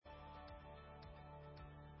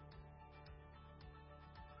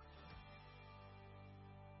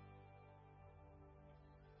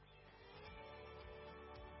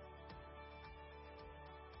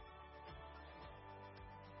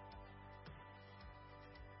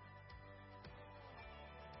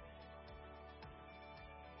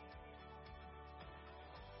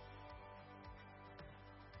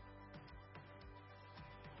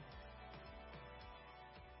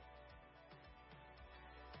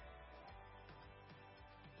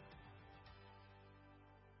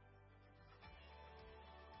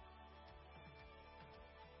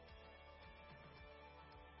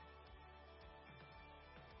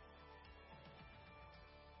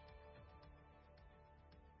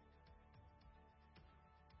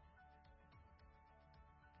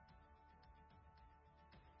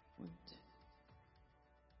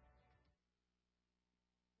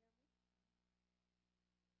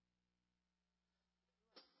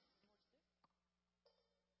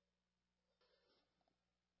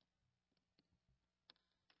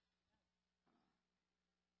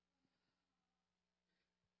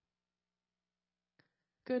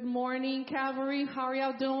Good morning, Calvary. How are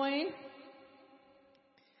y'all doing?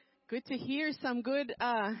 Good to hear some good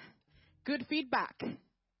feedback.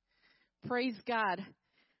 Praise God.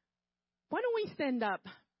 Why don't we stand up?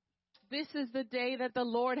 This is the day that the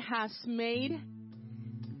Lord has made.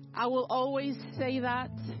 I will always say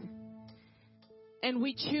that. And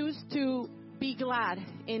we choose to be glad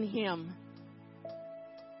in Him.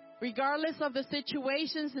 Regardless of the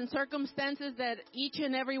situations and circumstances that each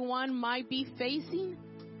and every one might be facing,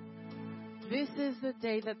 this is the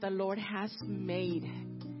day that the Lord has made.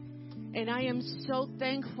 And I am so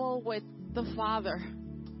thankful with the Father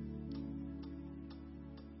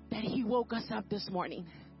that He woke us up this morning.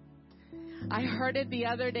 I heard it the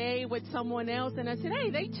other day with someone else, and I said,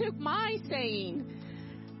 hey, they took my saying.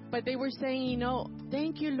 But they were saying,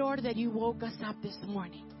 thank you, Lord, that you woke us up this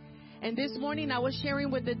morning. And this morning I was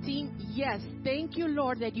sharing with the team, yes, thank you,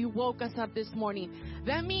 Lord, that you woke us up this morning.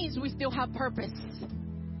 That means we still have purpose.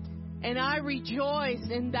 And I rejoice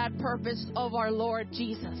in that purpose of our Lord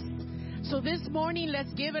Jesus. So this morning,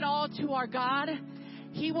 let's give it all to our God.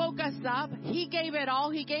 He woke us up. He gave it all.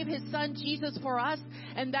 He gave His Son Jesus for us.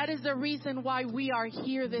 And that is the reason why we are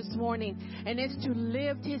here this morning. And it's to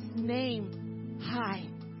lift His name high.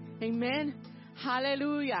 Amen.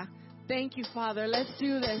 Hallelujah. Thank you, Father. Let's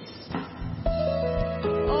do this.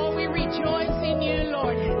 Oh, we rejoice in you,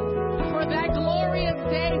 Lord, for that glorious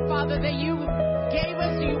day, Father, that you gave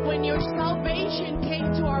us when your salvation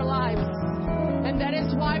came to our lives. And that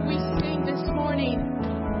is why we sing this morning.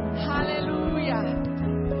 Hallelujah.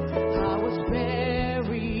 I was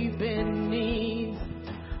buried beneath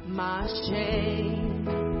my shame.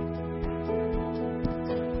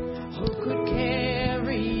 Who could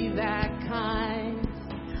carry that kind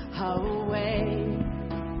of weight?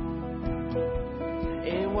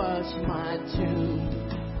 It was my tomb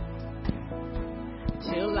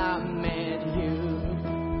till I met you.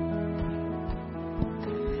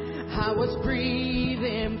 I was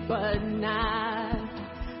breathing but not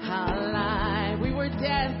alive. We were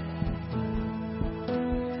dead.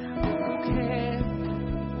 Who cared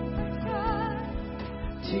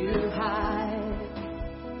to hide?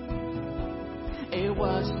 It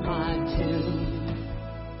was my tomb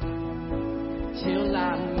till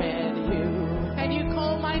I met you. And you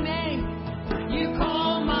called my name. You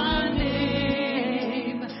called my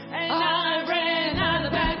name. And I ran out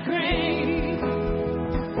of that grave.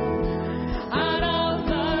 Out of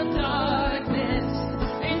the darkness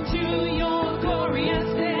into your glorious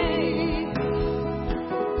day.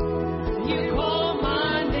 You called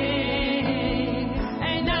my name.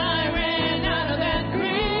 And I ran out of that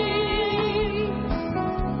grave.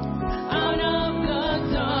 Out of the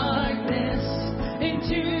darkness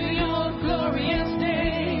into your glorious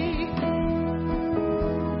day.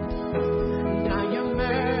 Now your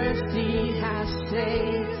mercy has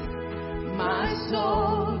saved my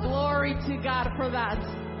soul. Glory to God for that.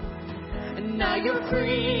 And now your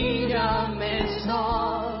freedom is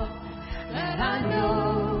all that I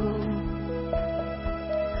know.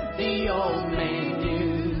 The old man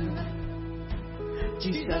knew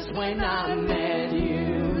Jesus when I met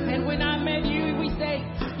you. And when I met you, we say,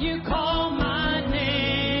 you call my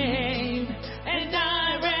name. And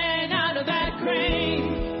I ran out of that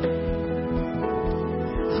grave.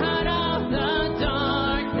 Out of the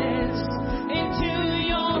darkness into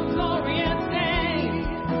your glorious day.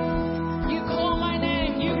 You call my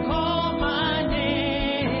name, you call my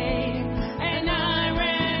name. And I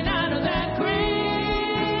ran out of that grave.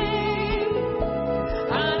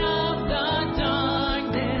 Out of the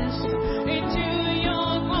darkness into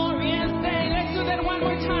your glorious day. Let's do that one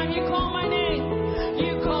more time. You call my name.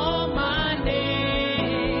 You call my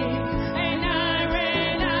name. And I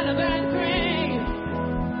ran out of that grave.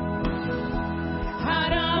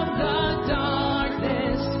 Out of the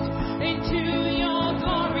darkness into your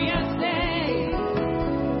glorious day.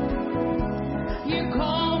 You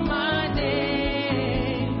call my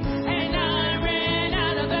name. And I ran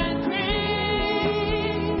out of that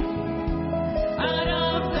grave. Out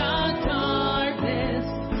of the darkness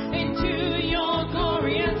into your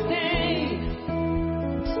glorious day.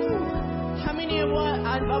 How many of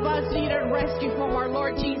us need a rescue from our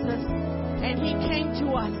Lord Jesus? And He came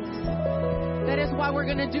to us. That is why we're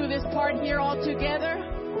going to do this part here all together.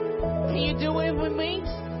 Can you do it with me?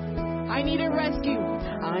 I need a rescue.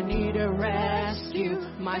 I need a rescue.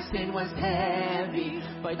 My sin was heavy,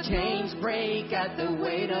 but chains break at the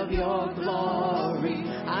weight of your glory.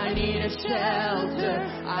 I need a shelter.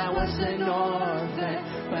 I was an orphan,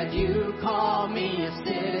 but you call me a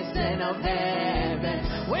citizen of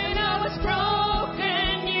heaven. When I was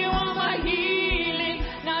broken, you are my healing.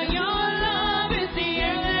 Now your love is the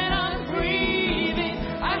air that I'm breathing.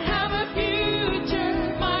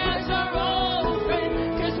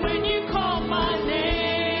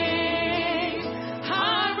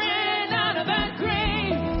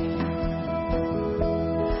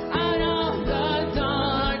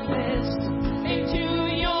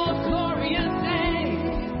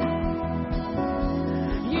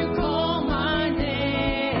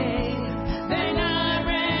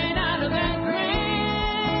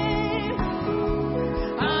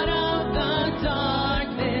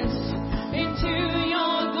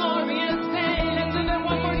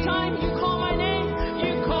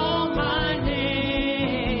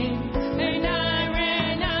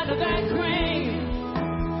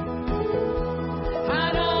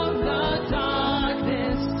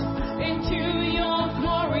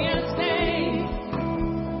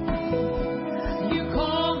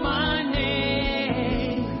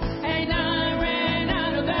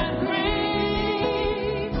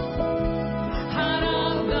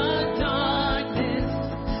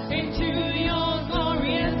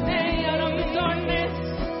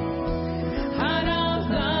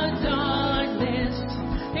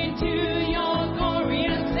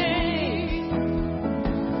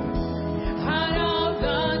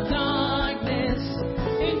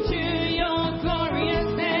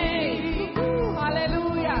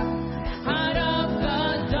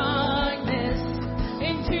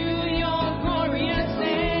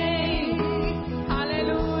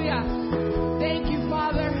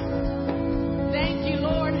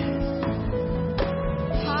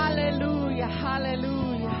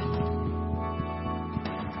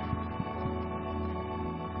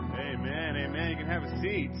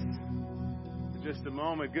 seats for just a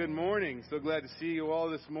moment. Good morning. So glad to see you all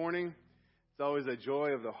this morning. It's always a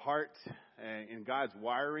joy of the heart and in God's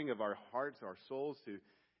wiring of our hearts, our souls, to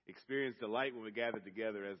experience delight when we gather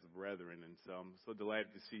together as the brethren. And so I'm so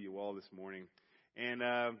delighted to see you all this morning. And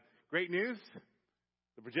great news,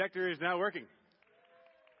 the projector is now working.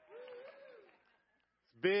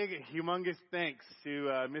 Big, humongous thanks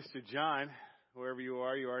to Mr. John, wherever you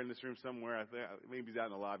are in this room somewhere. I think maybe he's out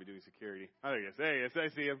in the lobby doing security. Oh, there he is. Hey, yes,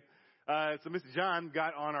 I see him. So Mr. John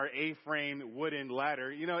got on our A-frame wooden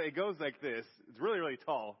ladder. You know, it goes like this. It's really, really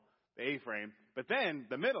tall, the A-frame. But then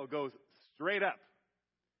the middle goes straight up.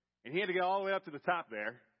 And he had to get all the way up to the top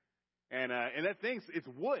there. And that thing, it's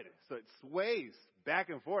wood, so it sways back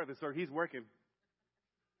and forth. And so he's working.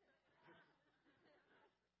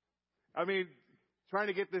 I mean, trying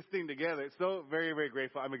to get this thing together. So very, very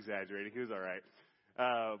grateful. I'm exaggerating. He was all right.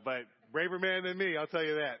 But braver man than me, I'll tell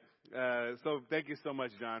you that. So thank you so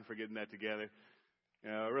much, John, for getting that together.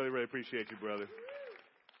 I really, really appreciate you, brother.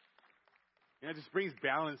 It just brings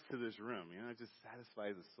balance to this room. It just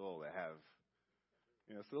satisfies the soul to have,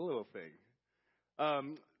 it's a little thing.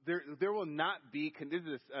 There will not be, this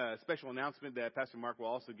is a special announcement that Pastor Mark will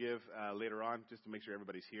also give later on, just to make sure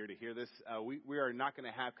everybody's here to hear this. We are not going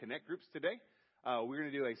to have connect groups today. We're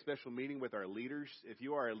going to do a special meeting with our leaders. If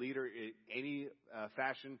you are a leader in any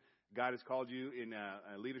fashion, God has called you in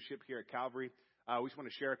leadership here at Calvary. We just want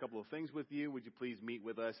to share a couple of things with you. Would you please meet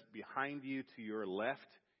with us behind you to your left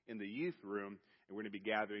in the youth room, and we're going to be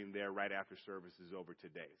gathering there right after service is over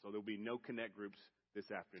today. So there'll be no connect groups this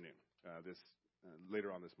afternoon,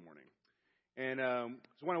 later on this morning. And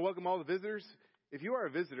just want to welcome all the visitors. If you are a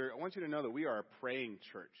visitor, I want you to know that we are a praying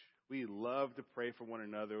church. We love to pray for one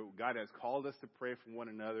another. God has called us to pray for one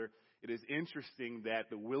another. It is interesting that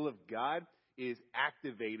the will of God is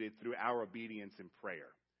activated through our obedience in prayer.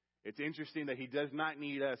 It's interesting that he does not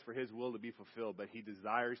need us for his will to be fulfilled, but he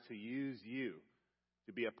desires to use you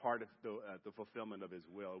to be a part of the fulfillment of his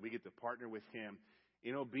will. We get to partner with him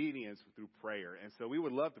in obedience through prayer. And so we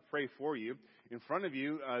would love to pray for you. In front of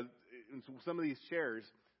you, in some of these chairs,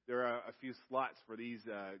 there are a few slots for these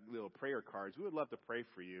little prayer cards. We would love to pray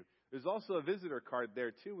for you. There's also a visitor card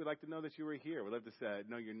there, too. We'd like to know that you were here. We'd love to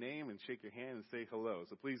know your name and shake your hand and say hello.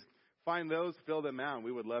 So please find those, fill them out.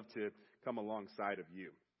 We would love to come alongside of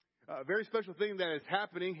you. A very special thing that is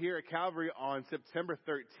happening here at Calvary on September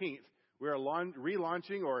 13th. We are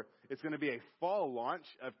relaunching, or it's going to be a fall launch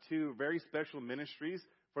of two very special ministries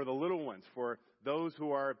for the little ones, for those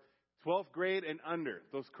who are 12th grade and under.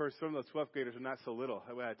 Those, of course, some of those 12th graders are not so little.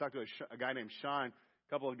 I talked to a guy named Sean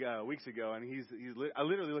a couple of weeks ago, and I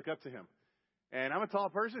literally look up to him. And I'm a tall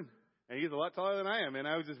person, and he's a lot taller than I am, and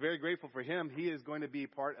I was just very grateful for him. He is going to be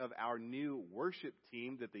part of our new worship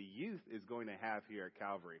team that the youth is going to have here at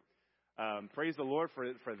Calvary. Praise the Lord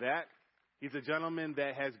for that. He's a gentleman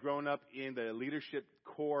that has grown up in the leadership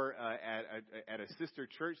corps at a sister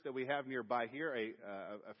church that we have nearby here,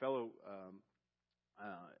 a fellow,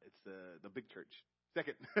 it's the big church,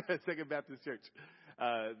 Second Baptist Church.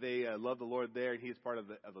 They love the Lord there, and he's part of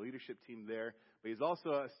the leadership team there. But he's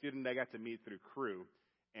also a student I got to meet through Cru,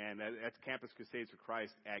 and that's Campus Crusades for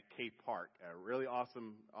Christ at K Park. A really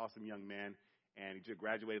awesome young man. And he just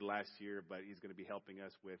graduated last year, but he's going to be helping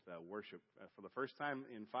us with worship. For the first time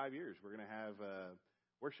in 5 years, we're going to have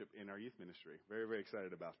worship in our youth ministry. Very, very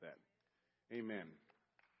excited about that. Amen.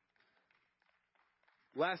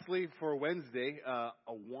 Lastly, for Wednesday,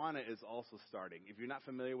 Awana is also starting. If you're not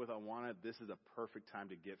familiar with Awana, this is a perfect time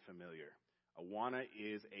to get familiar. Awana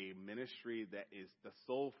is a ministry that is the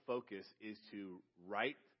sole focus is to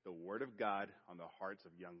write the Word of God on the hearts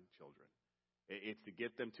of young children. It's to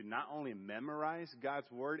get them to not only memorize God's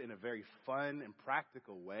Word in a very fun and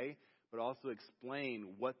practical way, but also explain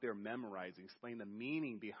what they're memorizing, explain the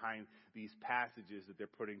meaning behind these passages that they're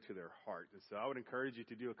putting to their heart. And so I would encourage you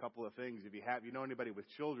to do a couple of things. If you know anybody with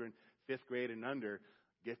children, 5th grade and under,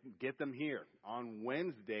 get them here on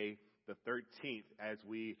Wednesday, the 13th, as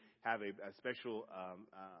we have a special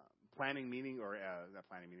planning meeting, or not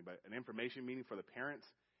planning meeting, but an information meeting for the parents.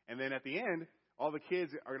 And then at the end, all the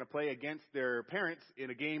kids are going to play against their parents in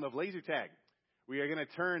a game of laser tag. We are going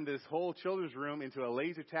to turn this whole children's room into a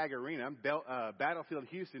laser tag arena. Battlefield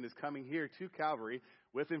Houston is coming here to Calvary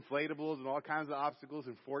with inflatables and all kinds of obstacles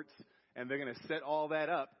and forts, and they're going to set all that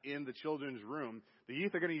up in the children's room. The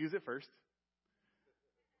youth are going to use it first.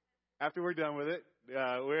 After we're done with it,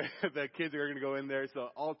 the kids are going to go in there. So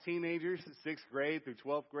all teenagers, 6th grade through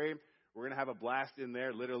 12th grade, we're going to have a blast in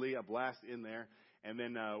there, literally a blast in there. And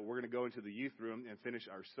then we're going to go into the youth room and finish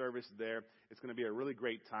our service there. It's going to be a really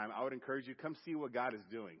great time. I would encourage you, come see what God is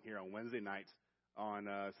doing here on Wednesday nights on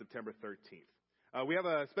September 13th. We have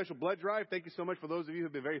a special blood drive. Thank you so much for those of you who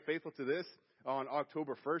have been very faithful to this. On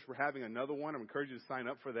October 1st, we're having another one. I encourage you to sign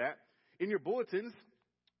up for that. In your bulletins,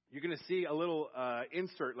 you're going to see a little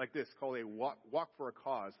insert like this called a walk for a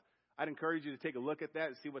cause. I'd encourage you to take a look at that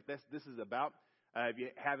and see what this is about. If you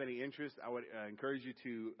have any interest, I would encourage you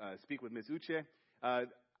to speak with Ms. Uche.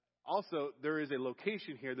 Also, there is a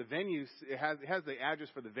location here. The venue, it has the address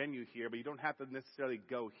for the venue here, but you don't have to necessarily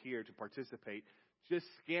go here to participate. Just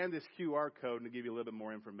scan this QR code and it'll give you a little bit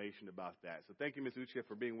more information about that. So thank you, Ms. Uche,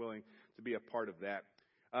 for being willing to be a part of that.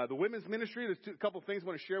 The women's ministry, there's a couple of things I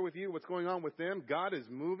want to share with you, what's going on with them. God is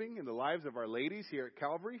moving in the lives of our ladies here at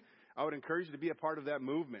Calvary. I would encourage you to be a part of that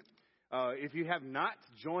movement. If you have not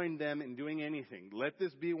joined them in doing anything, let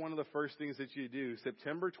this be one of the first things that you do.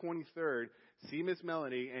 September 23rd, see Miss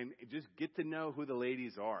Melanie and just get to know who the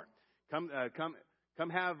ladies are. Come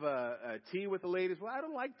have tea with the ladies. Well, I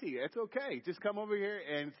don't like tea. It's okay. Just come over here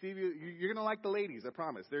and see you're going to like the ladies. I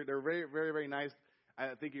promise. They're very, very, very nice.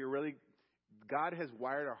 I think God has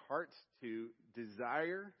wired our hearts to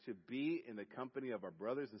desire to be in the company of our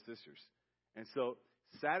brothers and sisters. And so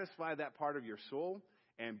satisfy that part of your soul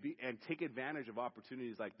and take advantage of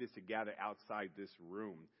opportunities like this to gather outside this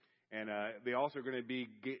room. And they also are going to be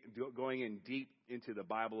going in deep into the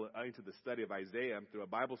Bible, into the study of Isaiah through a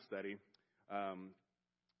Bible study on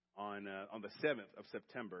the 7th of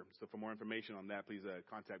September. So for more information on that, please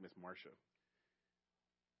contact Miss Marcia.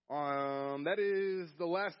 That is the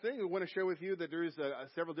last thing. We want to share with you that there is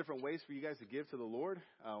several different ways for you guys to give to the Lord.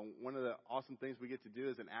 One of the awesome things we get to do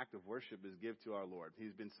as an act of worship is give to our Lord.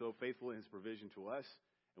 He's been so faithful in his provision to us,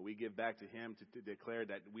 and we give back to him to declare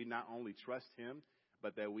that we not only trust him,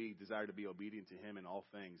 but that we desire to be obedient to him in all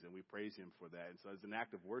things, and we praise him for that. And so as an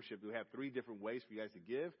act of worship, we have 3 different ways for you guys to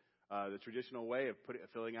give. The traditional way of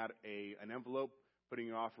filling out an envelope, putting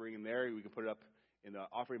your offering in there. We can put it up in the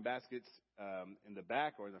offering baskets in the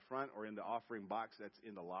back or in the front or in the offering box that's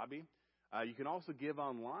in the lobby. You can also give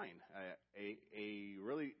online. A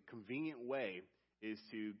really convenient way is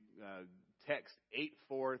to text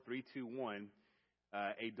 84321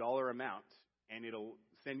 a dollar amount, and it'll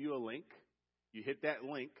send you a link. You hit that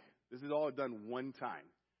link. This is all done one time.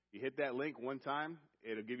 You hit that link one time.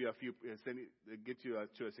 It'll give you get you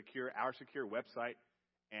to our secure website,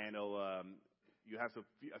 and you have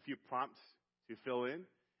a few prompts to fill in.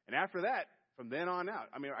 And after that, from then on out,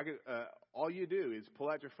 all you do is pull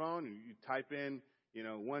out your phone and you type in,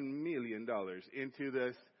 $1 million into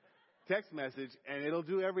this text message, and it'll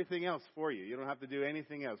do everything else for you. You don't have to do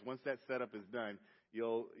anything else. Once that setup is done,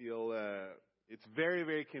 it's a very,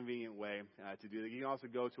 very convenient way to do that. You can also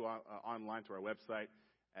go to online to our website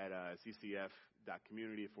at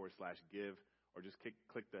ccf.community/give, or just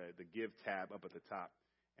click the Give tab up at the top,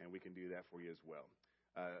 and we can do that for you as well.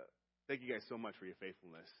 Thank you guys so much for your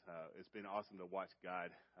faithfulness. It's been awesome to watch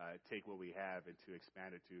God take what we have and to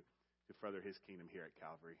expand it to further his kingdom here at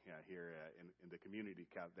Calvary, here in the community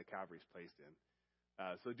that Calvary's placed in.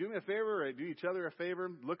 So do me a favor, or do each other a favor,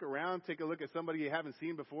 look around, take a look at somebody you haven't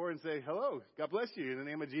seen before and say, hello, God bless you in the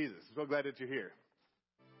name of Jesus. I'm so glad that you're here.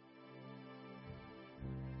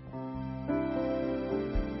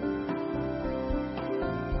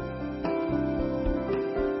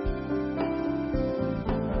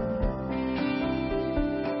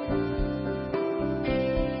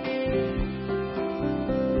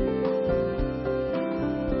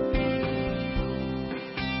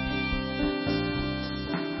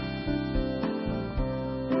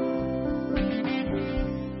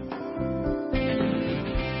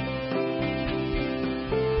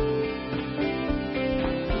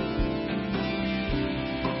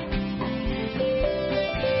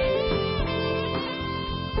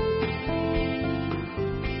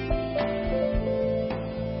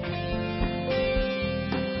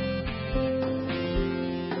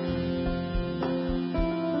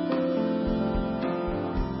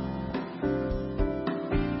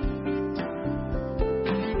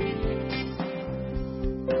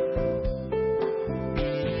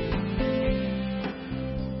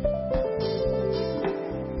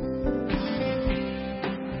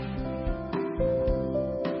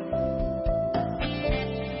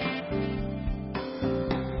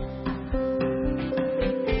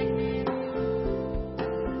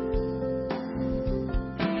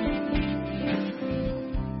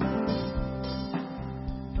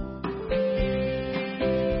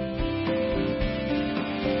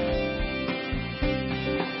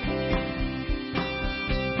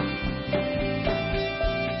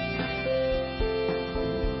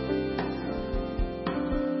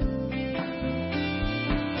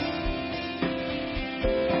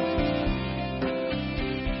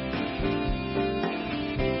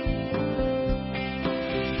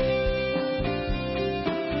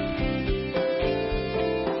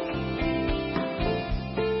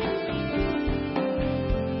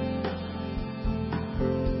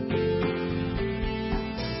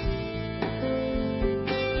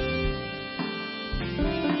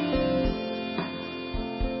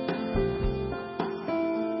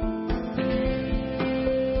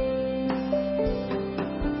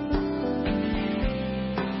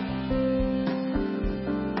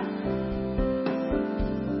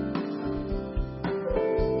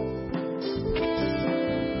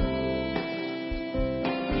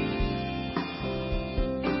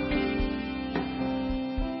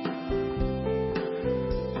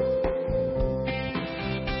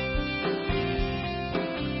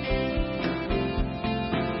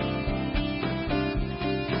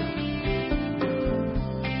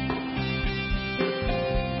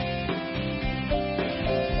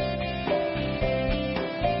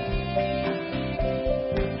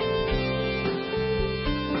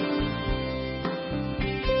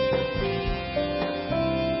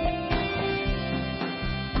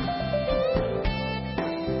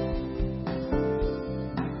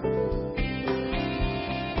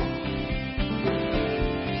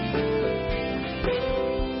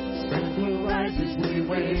 rises, we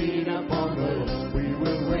wait upon the Lord. We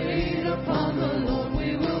will wait upon the Lord.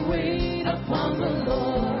 We will wait upon the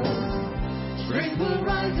Lord. Strength will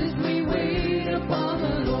rise as we wait upon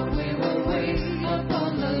the Lord. We will wait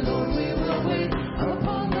upon the Lord. We will wait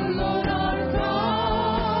upon the Lord our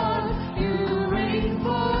God. You reign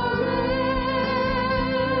forever.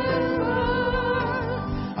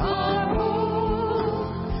 Our hope,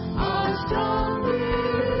 our strong deliverer.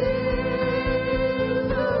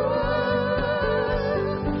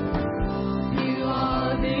 You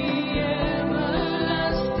are the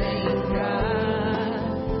everlasting God.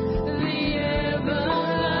 The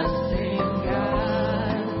everlasting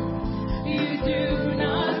God. You do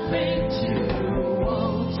not faint, you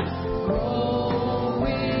won't grow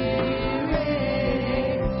weary.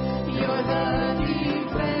 You're the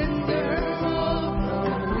defender of the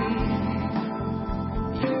weak.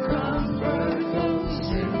 You comfort those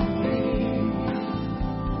in need.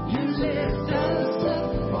 You lift us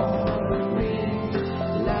up on wings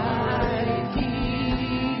like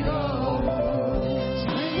eagles.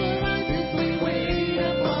 Strength will rise as we wait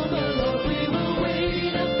upon the Lord. We will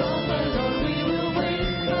wait upon the Lord. We will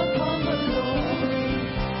wait upon the Lord.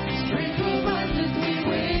 Strength will rise as we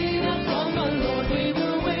wait upon the Lord. We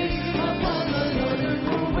will wait upon the Lord. We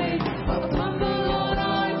will wait upon the Lord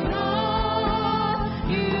our God.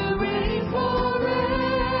 You reign forever.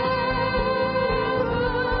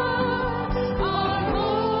 Our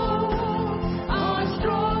hope, our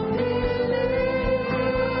strong deliverer.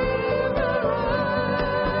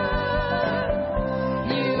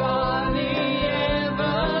 You are the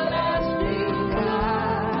everlasting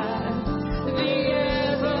God. The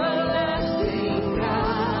everlasting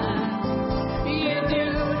God. You do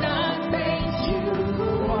not faint, you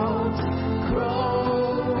won't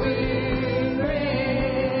grow weary.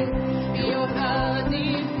 You're the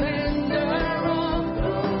defender of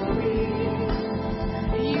the weak.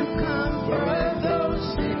 You comfort those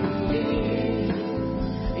in need.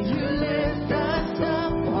 You lift us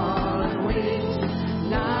up on wings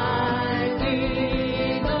like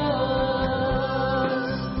eagles.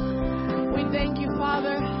 We thank you,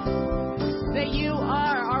 Father, that you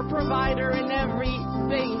are our provider in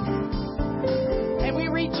everything. And we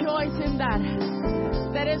rejoice in that.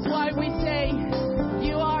 That is why we say,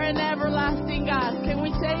 you are an everlasting God. Can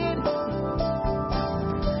we say it?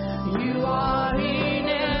 You are an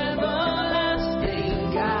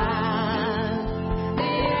everlasting God.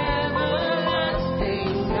 The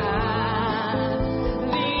everlasting God.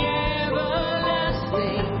 The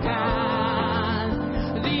everlasting God.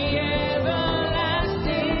 The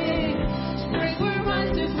everlasting. Strength will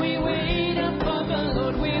rise as we wait upon the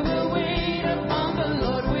Lord. We will wait upon the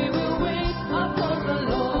Lord. We will wait upon the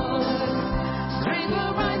Lord. Strength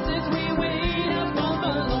will rise as we wait upon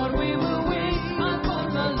the Lord. We will wait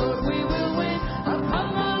upon the Lord. We will wait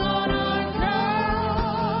upon the Lord our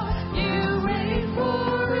God. You reign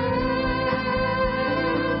forever.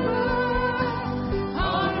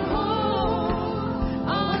 Our hope,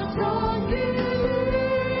 our strong deliverer.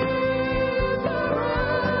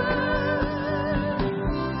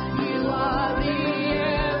 You are the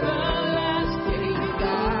everlasting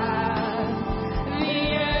God. The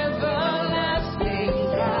everlasting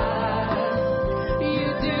God. You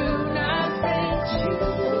do not faint, you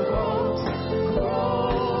won't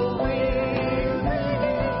grow weary.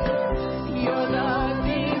 You're the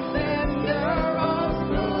defender of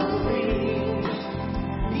the weak.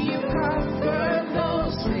 You comfort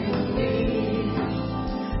those in need.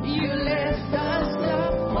 You lift us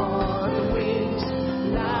up on wings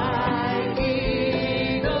like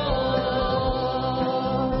eagles.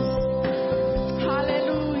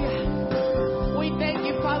 Hallelujah. We thank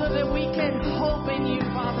you, Father, that we can hope in you,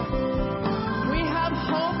 Father. We have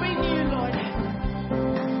hope in you, Lord.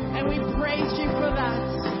 And we praise you for that.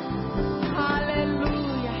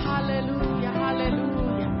 Hallelujah, hallelujah,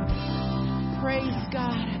 hallelujah. Praise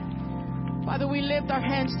God. Father, we lift our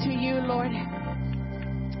hands to you, Lord.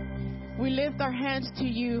 We lift our hands to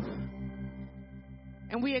you.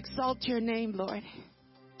 And we exalt your name, Lord.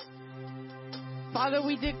 Father,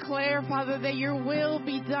 we declare, Father, that your will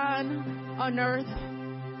be done on earth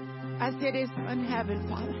as it is in heaven,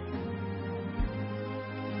 Father.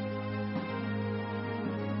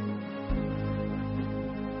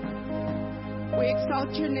 We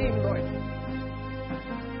exalt your name, Lord.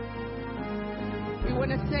 We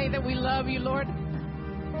want to say that we love you, Lord.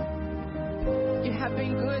 You have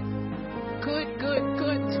been good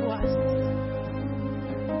to us.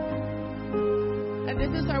 And this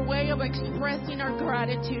is our way of expressing our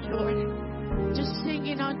gratitude, Lord. Just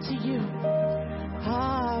singing unto you.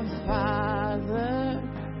 Our Father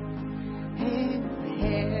in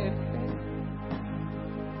heaven,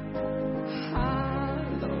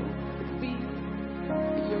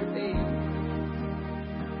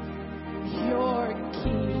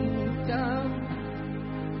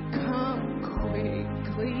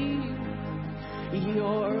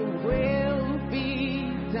 Your will be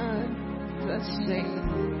done. Let's sing.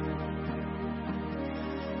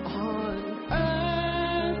 On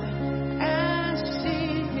earth as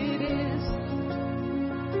it is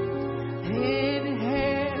in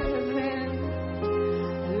heaven.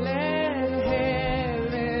 Let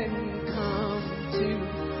heaven come to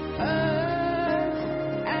earth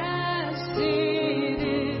as it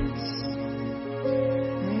is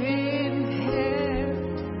in heaven.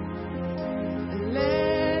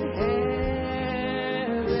 Let heaven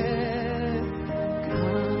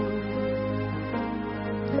come.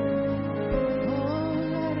 Oh,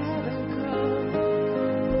 let heaven come.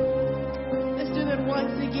 Let's do that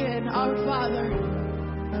once again. Our Father.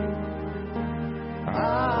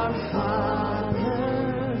 Our Father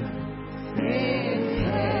in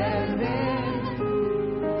heaven,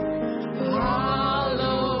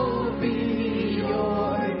 hallowed be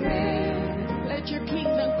your name. Let your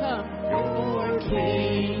kingdom come. Your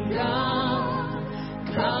kingdom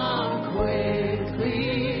come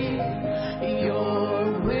quickly. Your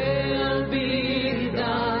will be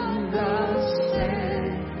done the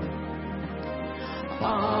same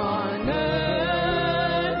on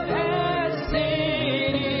earth as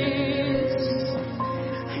it is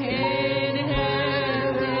in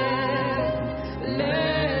heaven.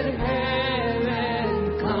 Let heaven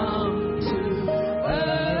come to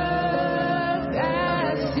earth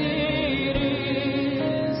as it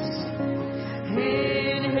is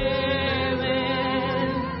in heaven.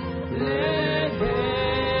 Let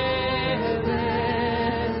heaven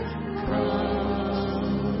come.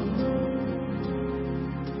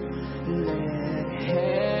 Let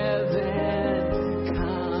heaven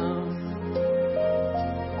come.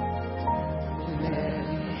 Let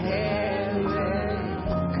heaven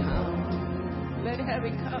come. Let heaven come. Let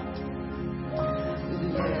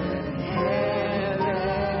heaven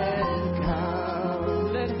come.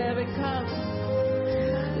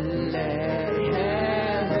 Let heaven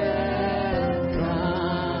come.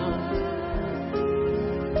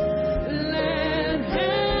 Let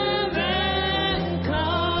heaven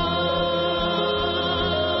come.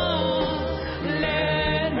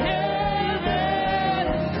 Let heaven come. Let heaven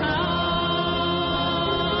come.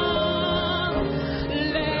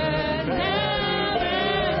 Let heaven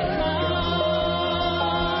come.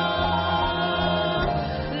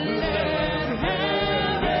 Let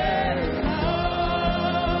heaven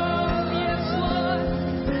come. Yes, Lord.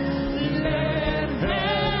 Let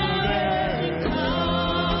heaven come.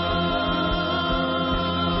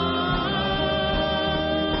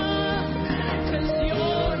 'Cause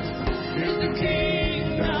yours is the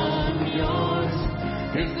kingdom, yours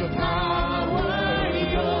is the power,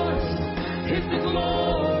 yours is the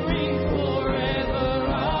glory forever.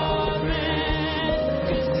 Amen.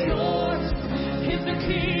 'Cause yours is the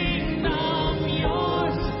kingdom,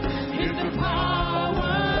 yours is the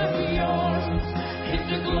power, yours is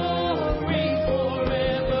the glory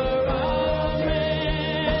forever.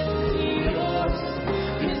 Amen. Yours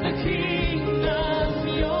is the kingdom,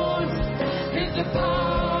 yours is the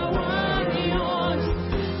power, yours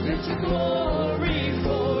is the glory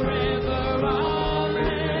forever.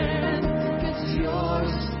 Amen. 'Cause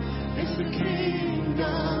yours is the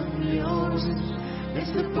kingdom, yours is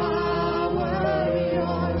the power,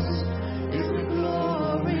 yours is the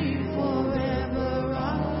glory forever.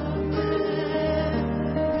 Amen.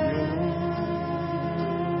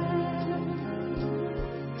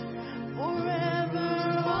 Forever.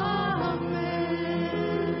 Amen.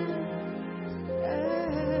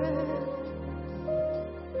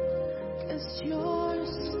 'Cause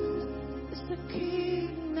yours is the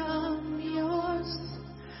kingdom, yours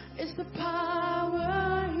is the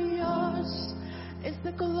power, yours is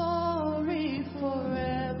the glory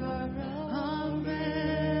forever. Amen.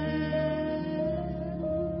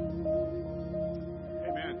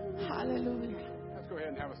 Amen. Hallelujah. Let's go ahead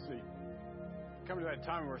and have a seat. Come to that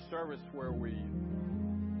time of our service where we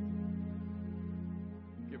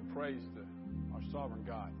give praise to our sovereign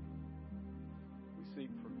God. We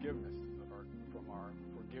seek forgiveness from our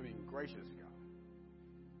forgiving, gracious God.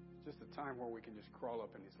 It's just a time where we can just crawl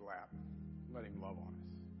up in His lap, let Him love on us.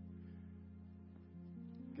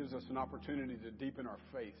 It gives us an opportunity to deepen our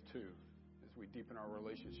faith too, as we deepen our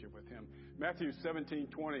relationship with Him. Matthew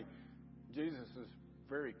 17:20, Jesus is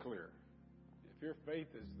very clear. If your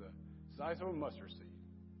faith is the size of a mustard seed,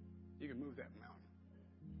 you can move that mountain.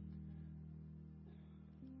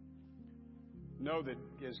 Know that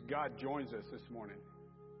as God joins us this morning,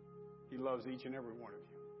 He loves each and every one of you.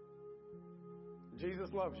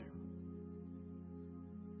 Jesus loves you.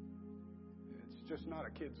 It's just not a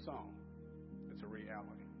kid's song. It's a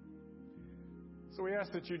reality. So we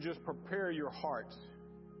ask that you just prepare your hearts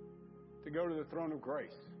to go to the throne of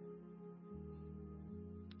grace,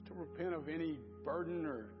 to repent of any burden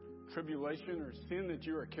or tribulation or sin that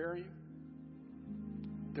you are carrying,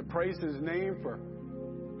 to praise His name for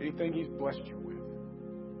anything He's blessed you with.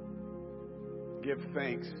 Give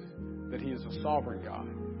thanks that He is a sovereign God,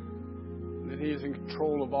 and that He is in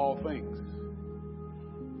control of all things,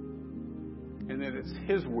 and that it's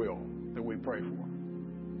His will that we pray for,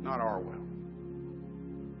 not our will.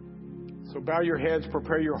 So bow your heads,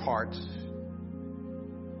 prepare your hearts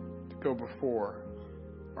to go before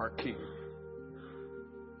our King.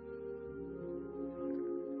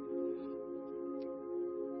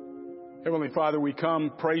 Heavenly Father, we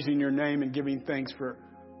come praising your name and giving thanks for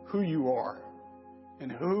who you are and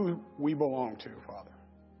who we belong to, Father.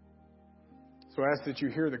 So I ask that you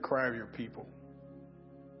hear the cry of your people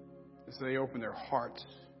as they open their hearts,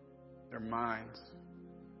 their minds,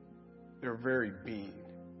 their very being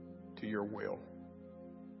to your will,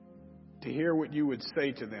 to hear what you would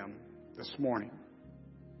say to them this morning,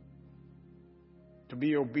 to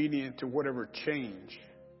be obedient to whatever change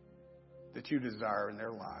that you desire in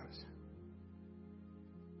their lives.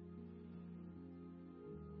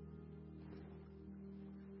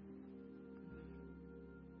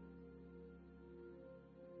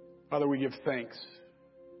 Father, we give thanks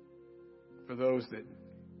for those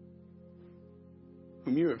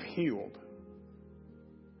whom you have healed.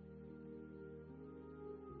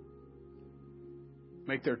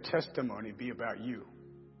 Make their testimony be about you.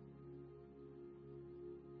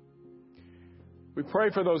 We pray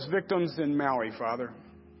for those victims in Maui, Father.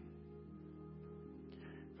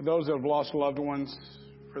 For those that have lost loved ones,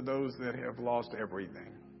 for those that have lost everything.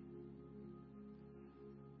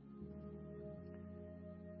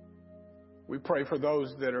 We pray for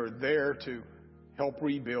those that are there to help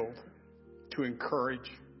rebuild, to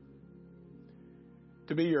encourage,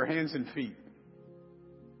 to be your hands and feet.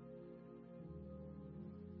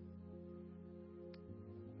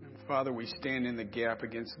 And Father, we stand in the gap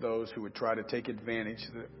against those who would try to take advantage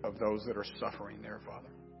of those that are suffering there, Father.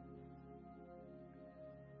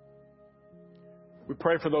 We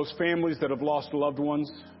pray for those families that have lost loved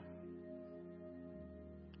ones,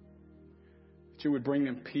 that you would bring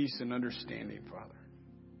them peace and understanding, Father.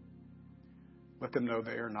 Let them know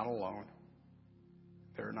they are not alone.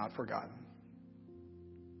 They are not forgotten.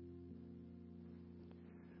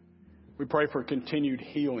 We pray for continued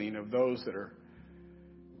healing of those that are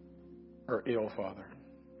ill, Father.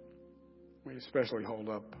 We especially hold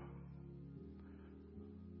up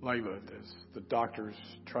Layla as the doctors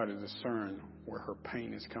try to discern where her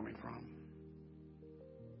pain is coming from.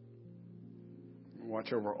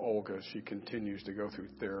 Watch over Olga as she continues to go through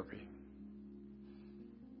therapy.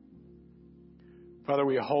 Father,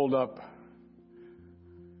 we hold up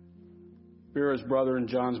Vera's brother and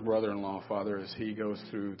John's brother-in-law, Father, as he goes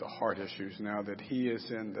through the heart issues now that he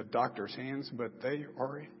is in the doctor's hands, but they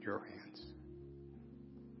are in your hands.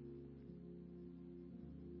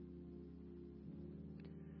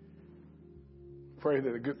 Pray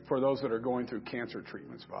that for those that are going through cancer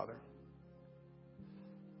treatments, Father.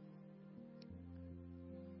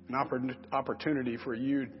 An opportunity for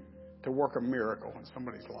you to work a miracle in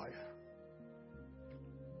somebody's life.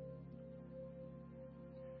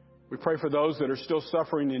 We pray for those that are still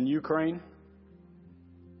suffering in Ukraine.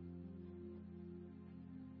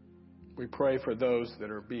 We pray for those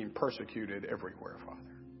that are being persecuted everywhere, Father,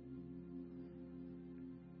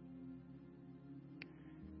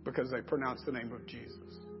 because they pronounce the name of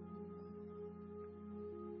Jesus.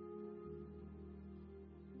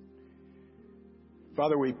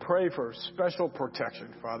 Father, we pray for special protection.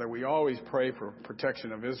 Father, we always pray for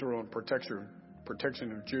protection of Israel and protection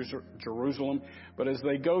of Jerusalem. But as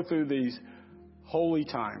they go through these holy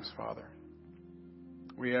times, Father,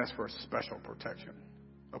 we ask for special protection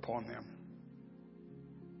upon them.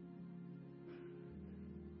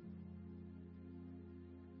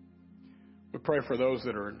 We pray for those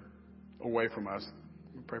that are away from us.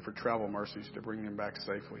 We pray for travel mercies to bring them back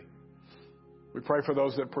safely. We pray for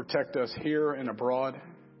those that protect us here and abroad,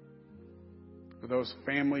 for those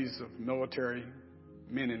families of military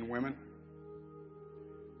men and women.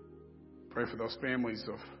 Pray for those families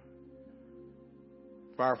of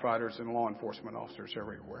firefighters and law enforcement officers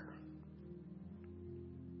everywhere.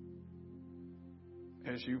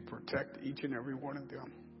 As you protect each and every one of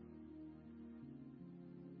them.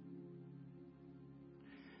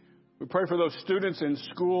 We pray for those students in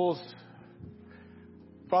schools.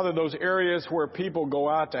 Father, those areas where people go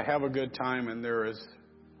out to have a good time and there is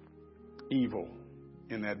evil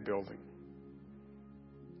in that building.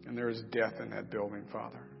 And there is death in that building,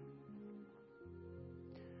 Father.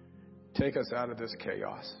 Take us out of this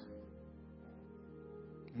chaos.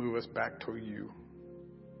 Move us back to you.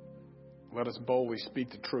 Let us boldly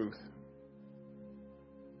speak the truth.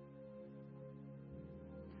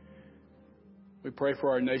 We pray for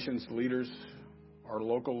our nation's leaders, our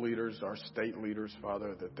local leaders, our state leaders,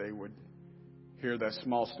 Father, that they would hear that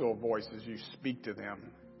small, still voice as you speak to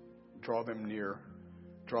them. Draw them near.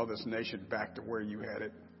 Draw this nation back to where you had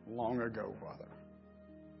it long ago, Father.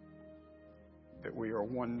 That we are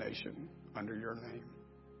one nation under your name.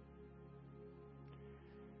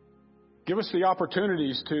 Give us the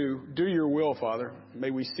opportunities to do your will, Father. May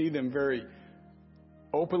we see them very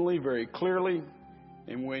openly, very clearly,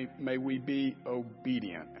 and may we be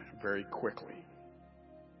obedient very quickly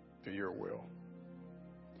to your will.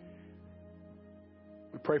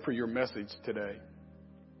 We pray for your message today.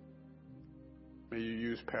 May you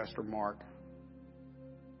use Pastor Mark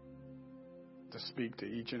to speak to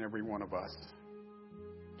each and every one of us.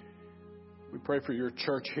 We pray for your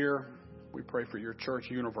church here. We pray for your church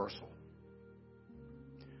universal.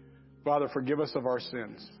 Father, forgive us of our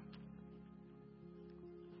sins.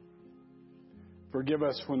 Forgive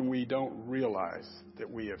us when we don't realize that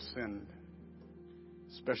we have sinned,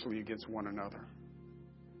 especially against one another.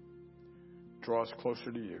 Draw us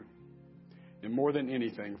closer to you. And more than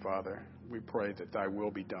anything, Father, we pray that thy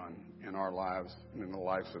will be done in our lives and in the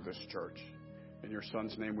lives of this church. In your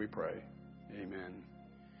Son's name we pray. Amen.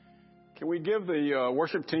 Can we give the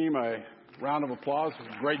worship team a round of applause?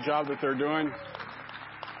 It's a great job that they're doing.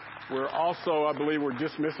 We're also, I believe, we're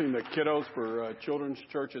dismissing the kiddos for Children's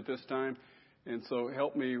Church at this time. And so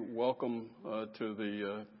help me welcome to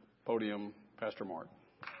the podium Pastor Mark.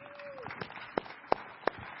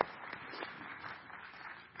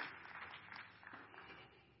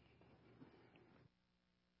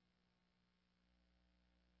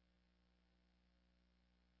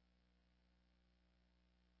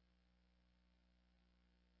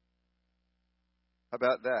 How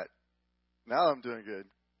about that? Now I'm doing good.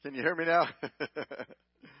 Can you hear me now?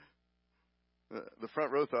 The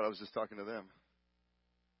front row thought I was just talking to them.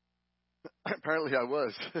 Apparently I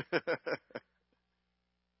was.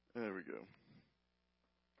 There we go.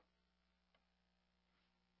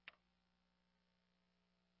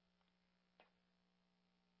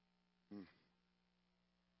 It's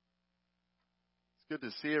good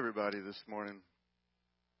to see everybody this morning.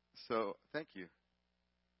 So, thank you.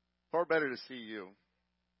 Far better to see you.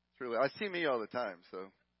 Truly. I see me all the time, so.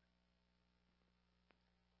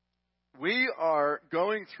 We are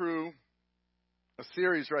going through a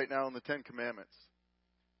series right now on the Ten Commandments.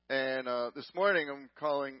 And this morning I'm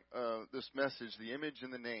calling this message, The Image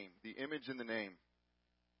in the Name. The Image in the Name.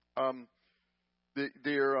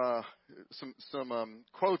 There are some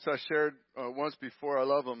quotes I shared once before. I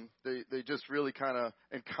love them. They just really kind of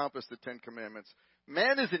encompass the Ten Commandments.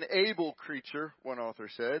 Man is an able creature, one author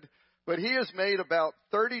said, but he has made about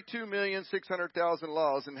 32,600,000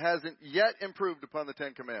 laws and hasn't yet improved upon the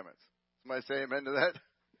Ten Commandments. Somebody say amen to that?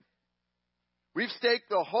 We've staked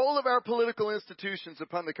the whole of our political institutions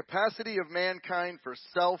upon the capacity of mankind for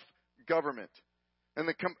self-government and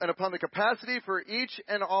upon the capacity for each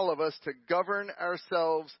and all of us to govern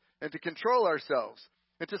ourselves and to control ourselves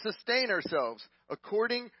and to sustain ourselves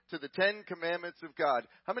according to the Ten Commandments of God.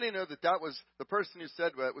 How many know that was the person who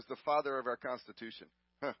said that was the father of our Constitution?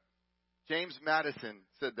 James Madison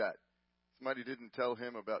said that. Somebody didn't tell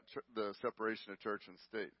him about the separation of church and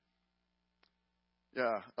state.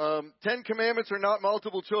 Yeah. 10 Commandments are not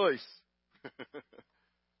multiple choice.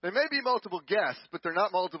 They may be multiple guess, but they're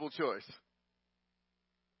not multiple choice.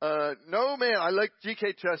 No man, I like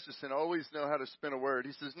G.K. Chesterton, always know how to spin a word.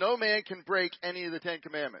 He says, no man can break any of the 10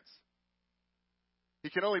 Commandments. He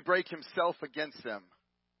can only break himself against them.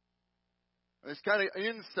 This kind of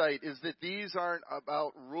insight is that these aren't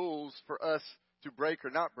about rules for us to break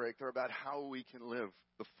or not break. They're about how we can live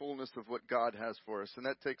the fullness of what God has for us. And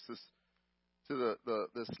that takes us to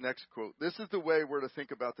this next quote. This is the way we're to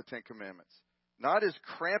think about the Ten Commandments. Not as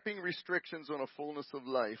cramping restrictions on a fullness of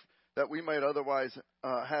life that we might otherwise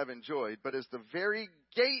have enjoyed, but as the very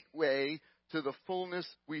gateway to the fullness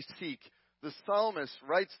we seek. The psalmist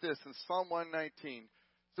writes this in Psalm 119.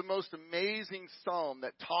 It's the most amazing psalm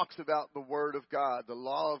that talks about the Word of God, the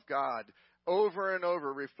law of God, over and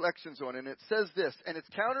over, reflections on it. And it says this, and it's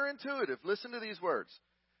counterintuitive. Listen to these words.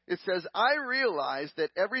 It says, I realize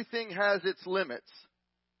that everything has its limits,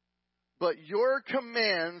 but your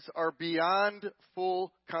commands are beyond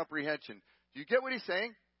full comprehension. Do you get what he's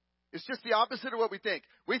saying? It's just the opposite of what we think.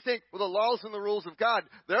 We think, well, the laws and the rules of God,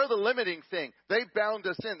 they're the limiting thing. They bound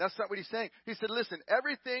us in. That's not what he's saying. He said, listen,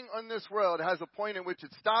 everything on this world has a point in which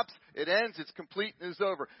it stops, it ends, it's complete, and it's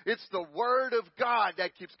over. It's the Word of God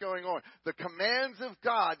that keeps going on. The commands of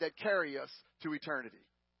God that carry us to eternity.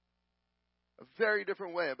 A very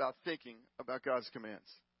different way about thinking about God's commands.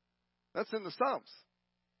 That's in the Psalms.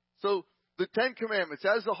 So the Ten Commandments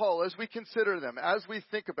as a whole, as we consider them, as we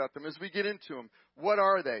think about them, as we get into them, what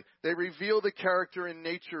are they? They reveal the character and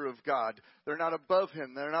nature of God. They're not above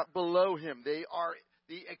Him. They're not below Him. They are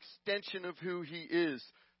the extension of who He is.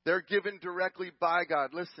 They're given directly by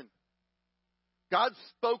God. Listen, God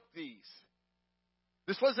spoke these.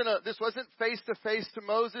 This wasn't face to face to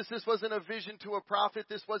Moses. This wasn't a vision to a prophet.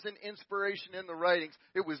 This wasn't inspiration in the writings.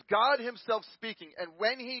 It was God Himself speaking. And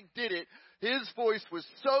when He did it, His voice was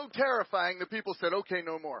so terrifying that people said, okay,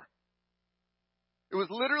 no more. It was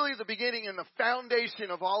literally the beginning and the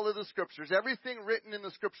foundation of all of the Scriptures. Everything written in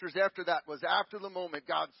the Scriptures after that was after the moment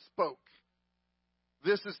God spoke.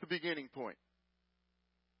 This is the beginning point.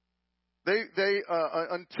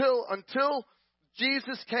 Until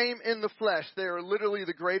Jesus came in the flesh, they are literally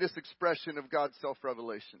the greatest expression of God's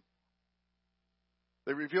self-revelation.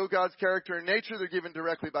 They reveal God's character and nature. They're given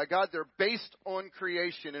directly by God. They're based on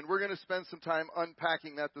creation. And we're going to spend some time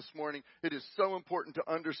unpacking that this morning. It is so important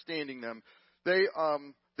to understanding them. They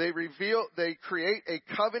create a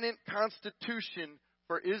covenant constitution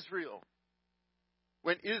for Israel.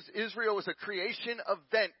 When Israel was a creation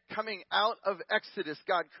event coming out of Exodus,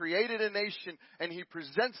 God created a nation and He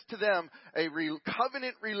presents to them a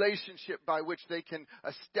covenant relationship by which they can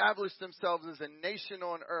establish themselves as a nation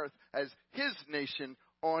on earth, as His nation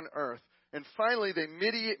on earth. And finally, they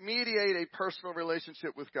mediate a personal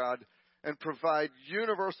relationship with God and provide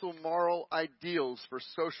universal moral ideals for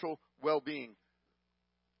social well-being.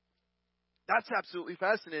 That's absolutely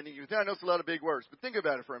fascinating. I know it's a lot of big words, but think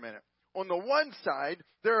about it for a minute. On the one side,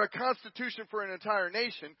 they're a constitution for an entire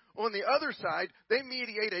nation. On the other side, they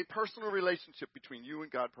mediate a personal relationship between you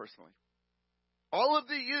and God personally. All of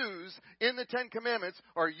the yous in the Ten Commandments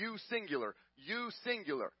are you singular. You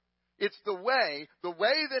singular. It's the way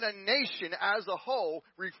that a nation as a whole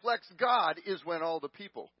reflects God is when all the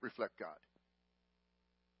people reflect God.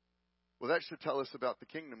 Well, that should tell us about the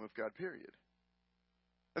kingdom of God, period.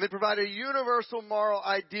 And they provide a universal moral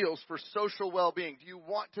ideals for social well-being. Do you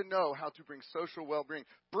want to know how to bring social well-being?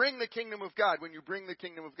 Bring the kingdom of God. When you bring the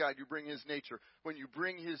kingdom of God, you bring His nature. When you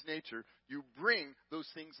bring His nature, you bring those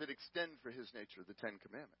things that extend for His nature, the Ten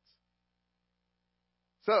Commandments.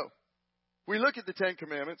 So, we look at the Ten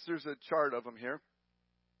Commandments. There's a chart of them here.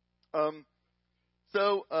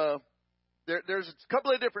 There's a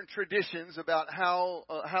couple of different traditions about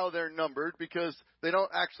how they're numbered, because they don't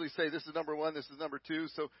actually say this is number 1, this is number 2.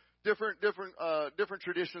 So different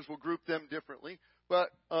traditions will group them differently. But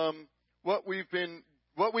what we've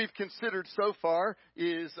considered so far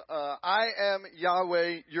is I am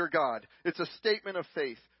Yahweh your God. It's a statement of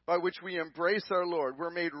faith by which we embrace our Lord. We're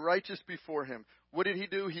made righteous before Him. What did He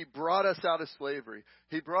do? He brought us out of slavery.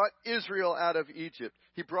 He brought Israel out of Egypt.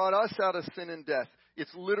 He brought us out of sin and death.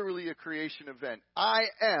 It's literally a creation event. I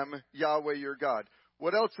am Yahweh your God.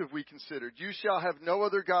 What else have we considered? You shall have no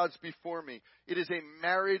other gods before me. It is a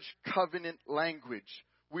marriage covenant language.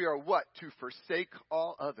 We are what? To forsake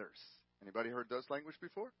all others. Anybody heard those language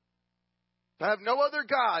before? To have no other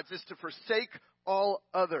gods is to forsake all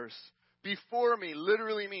others. Before me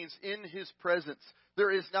literally means in His presence.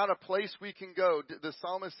 There is not a place we can go. The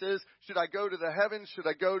psalmist says, should I go to the heavens? Should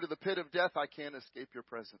I go to the pit of death? I can't escape your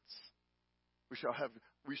presence.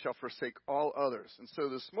 We shall forsake all others. And so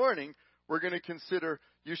this morning, we're going to consider,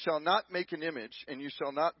 you shall not make an image, and you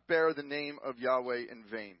shall not bear the name of Yahweh in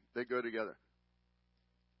vain. They go together.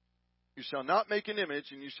 You shall not make an image,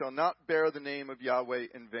 and you shall not bear the name of Yahweh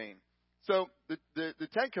in vain. So the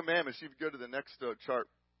Ten Commandments, if you go to the next chart,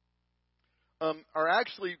 are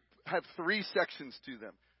actually have 3 sections to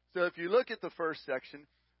them. So if you look at the first section,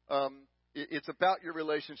 it's about your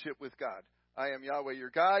relationship with God. I am Yahweh your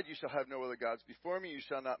God. You shall have no other gods before me. You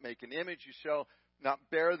shall not make an image. You shall not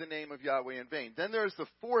bear the name of Yahweh in vain. Then there's the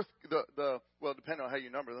fourth, well, depending on how you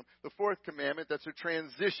number them, the 4th commandment. That's a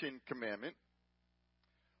transition commandment.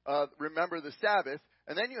 Remember the Sabbath.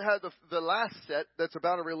 And then you have the last set that's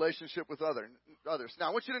about a relationship with others. Now,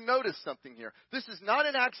 I want you to notice something here. This is not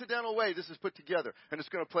an accidental way this is put together. And it's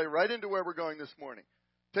going to play right into where we're going this morning.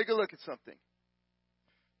 Take a look at something.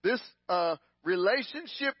 This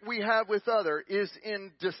relationship we have with other is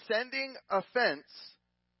in descending offense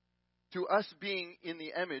to us being in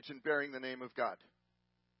the image and bearing the name of God.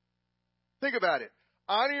 Think about it.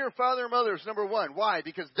 Honor your father and mother is number one. Why?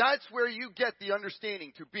 Because that's where you get the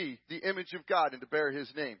understanding to be the image of God and to bear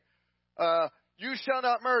his name. You shall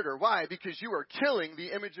not murder. Why? Because you are killing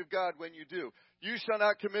the image of God when you do. You shall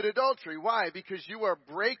not commit adultery. Why? Because you are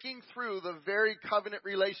breaking through the very covenant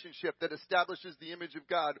relationship that establishes the image of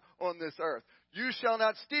God on this earth. You shall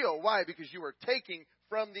not steal. Why? Because you are taking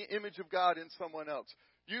from the image of God in someone else.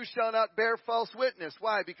 You shall not bear false witness.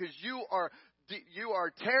 Why? Because you are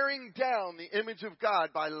tearing down the image of God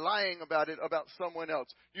by lying about it about someone else.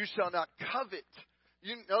 You shall not covet.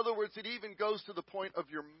 In other words, it even goes to the point of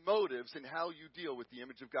your motives and how you deal with the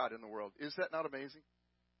image of God in the world. Is that not amazing?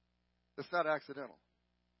 That's not accidental.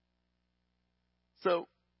 So,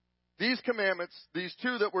 these commandments, these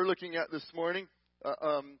two that we're looking at this morning,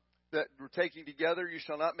 that we're taking together, you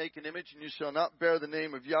shall not make an image and you shall not bear the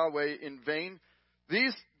name of Yahweh in vain.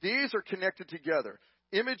 These are connected together.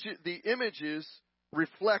 The images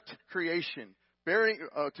reflect creation.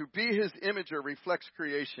 To be his imager reflects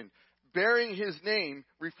creation. Bearing his name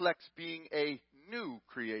reflects being a new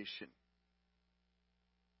creation.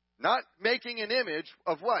 Not making an image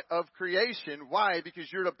of what? Of creation. Why?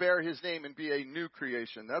 Because you're to bear his name and be a new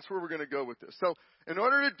creation. That's where we're going to go with this. So, in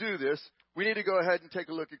order to do this, we need to go ahead and take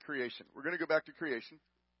a look at creation. We're going to go back to creation.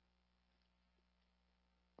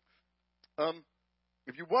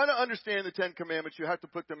 If you want to understand the Ten Commandments, you have to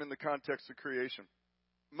put them in the context of creation.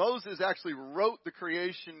 Moses actually wrote the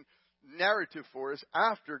creation narrative for us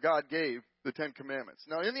after God gave the Ten Commandments.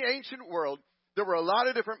 Now, in the ancient world, there were a lot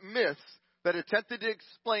of different myths that attempted to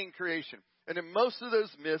explain creation. And in most of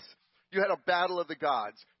those myths, you had a battle of the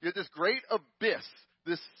gods. You had this great abyss,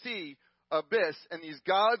 this sea abyss, and these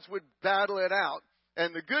gods would battle it out.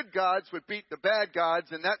 And the good gods would beat the bad gods,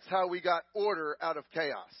 and that's how we got order out of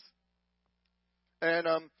chaos.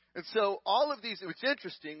 And so all of these, it's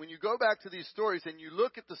interesting, when you go back to these stories and you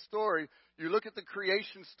look at the story, you look at the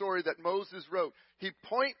creation story that Moses wrote, he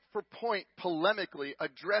point for point polemically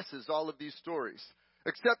addresses all of these stories.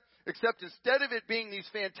 Except instead of it being these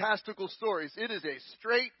fantastical stories, it is a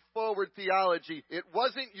straightforward theology. It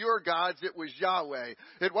wasn't your gods, it was Yahweh.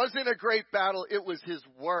 It wasn't a great battle, it was his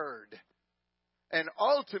word. And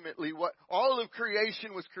ultimately, what all of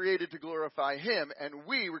creation was created to glorify him, and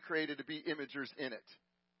we were created to be imagers in it.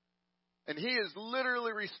 And he is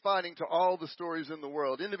literally responding to all the stories in the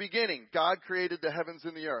world. In the beginning, God created the heavens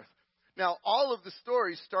and the earth. Now, all of the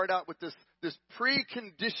stories start out with this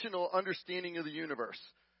preconditional understanding of the universe.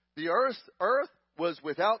 The earth was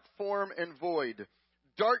without form and void.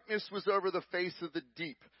 Darkness was over the face of the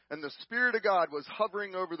deep, and the Spirit of God was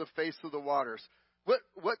hovering over the face of the waters.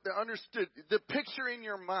 What they understood, the picture in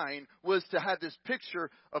your mind was to have this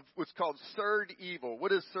picture of what's called third evil.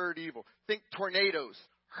 What is third evil? Think tornadoes,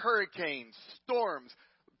 hurricanes, storms,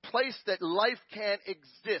 place that life can't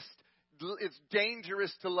exist. It's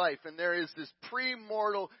dangerous to life, and there is this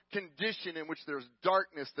premortal condition in which there's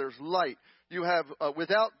darkness, there's light. You have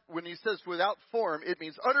when he says without form, it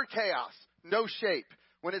means utter chaos, no shape.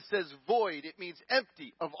 When it says void, it means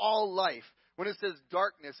empty of all life. When it says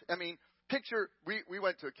darkness, picture, we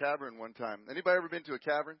went to a cavern one time. Anybody ever been to a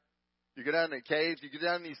cavern? You go down in the caves, you get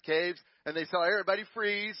down in these caves, and they saw everybody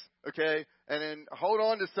freeze, okay, and then hold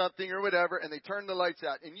on to something or whatever, and they turn the lights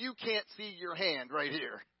out, and you can't see your hand right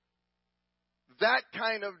here. That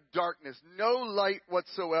kind of darkness, no light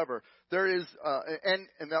whatsoever. There is,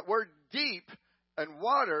 and that word deep and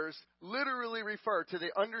waters literally refer to,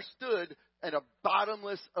 they understood, a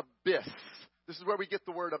bottomless abyss. This is where we get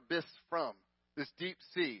the word abyss from, this deep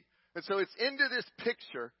sea. And so it's into this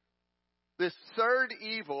picture, this third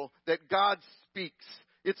evil that God speaks.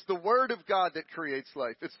 It's the Word of God that creates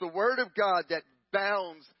life. It's the Word of God that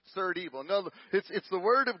bounds third evil. No, it's the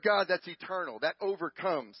Word of God that's eternal, that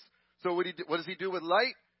overcomes. So what does he do with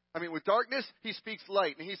light? With darkness, he speaks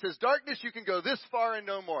light. And he says, darkness, you can go this far and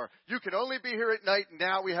no more. You can only be here at night, and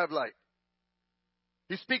now we have light.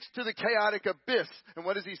 He speaks to the chaotic abyss. And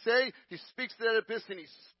what does he say? He speaks to that abyss and he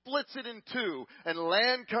splits it in two, and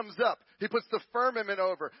land comes up. He puts the firmament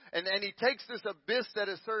over. And he takes this abyss that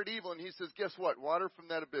is third evil, and he says, guess what? Water from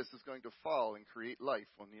that abyss is going to fall and create life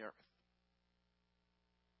on the earth.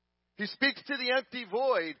 He speaks to the empty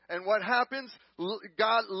void, and what happens?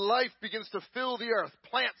 Life begins to fill the earth.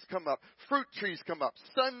 Plants come up, fruit trees come up,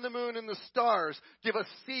 sun, the moon, and the stars give us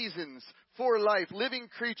seasons for life. Living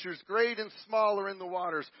creatures, great and small, are in the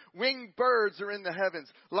waters. Winged birds are in the heavens.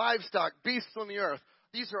 Livestock, beasts on the earth.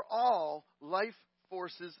 These are all life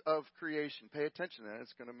forces of creation. Pay attention to that.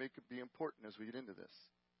 It's going to make it be important as we get into this.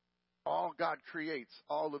 All God creates,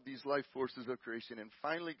 all of these life forces of creation, and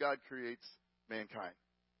finally God creates mankind.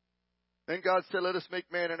 Then God said, let us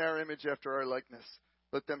make man in our image after our likeness.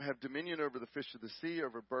 Let them have dominion over the fish of the sea,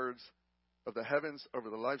 over birds of the heavens, over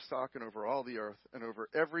the livestock, and over all the earth, and over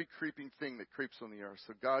every creeping thing that creeps on the earth.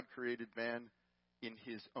 So God created man in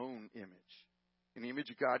his own image. In the image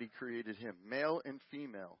of God, he created him. Male and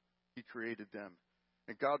female, he created them.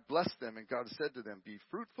 And God blessed them, and God said to them, be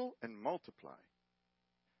fruitful and multiply.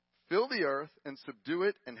 Fill the earth and subdue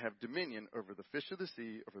it, and have dominion over the fish of the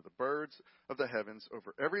sea, over the birds of the heavens,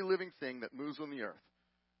 over every living thing that moves on the earth.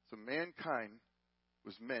 So mankind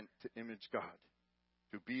was meant to image God,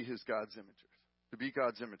 to be God's imagers. To be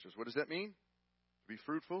God's imagers. What does that mean? To be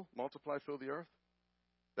fruitful, multiply, fill the earth.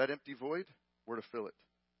 That empty void, we're to fill it.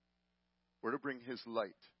 We're to bring his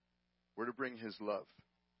light. We're to bring his love.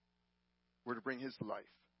 We're to bring his life.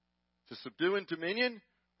 To subdue and dominion,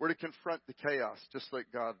 we're to confront the chaos just like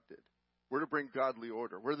God did. We're to bring godly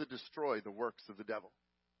order. We're to destroy the works of the devil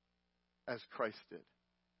as Christ did.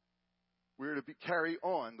 We're to carry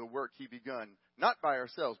on the work he begun, not by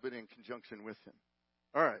ourselves, but in conjunction with him.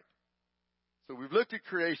 All right. So we've looked at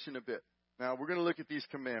creation a bit. Now we're going to look at these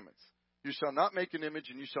commandments. You shall not make an image,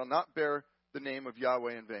 and you shall not bear the name of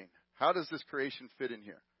Yahweh in vain. How does this creation fit in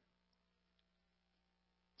here?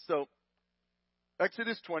 So,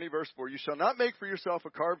 Exodus 20, verse 4, you shall not make for yourself a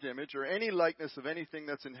carved image or any likeness of anything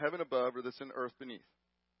that's in heaven above or that's in earth beneath.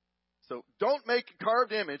 So don't make a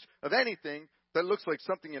carved image of anything that looks like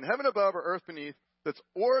something in heaven above or earth beneath that's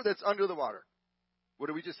under the water. What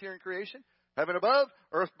did we just hear in creation? Heaven above,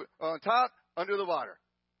 earth on top, under the water.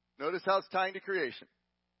 Notice how it's tying to creation.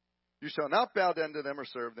 You shall not bow down to them or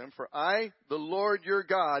serve them, for I, the Lord your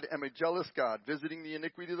God, am a jealous God, visiting the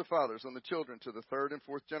iniquity of the fathers on the children to the third and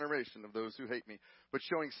fourth generation of those who hate me, but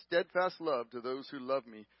showing steadfast love to those who love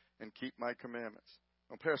me and keep my commandments.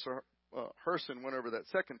 Now, Pastor Herson went over that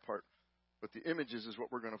second part, but the images is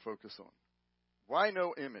what we're going to focus on. Why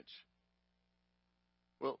no image?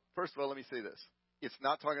 Well, first of all, let me say this. It's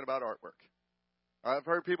not talking about artwork. I've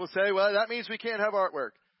heard people say, well, that means we can't have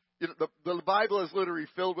artwork. You know, the Bible is literally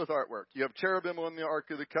filled with artwork. You have cherubim on the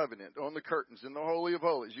Ark of the Covenant, on the curtains, in the Holy of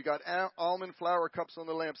Holies. You got almond flower cups on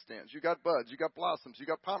the lampstands. You got buds. You got blossoms. You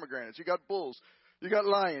got pomegranates. You got bulls. You got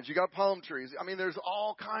lions. You got palm trees. I mean, there's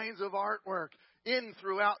all kinds of artwork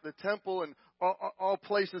throughout the temple and all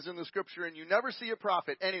places in the Scripture. And you never see a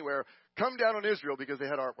prophet anywhere come down on Israel because they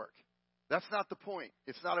had artwork. That's not the point.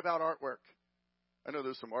 It's not about artwork. I know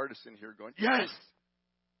there's some artists in here going, yes!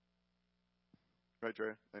 Right,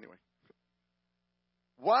 Drea? Anyway.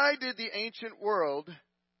 Why did the ancient world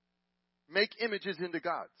make images into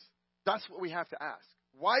gods? That's what we have to ask.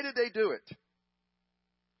 Why did they do it?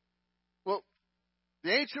 Well,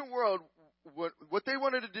 the ancient world, what they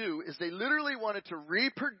wanted to do is they literally wanted to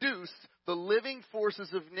reproduce the living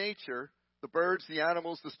forces of nature, the birds, the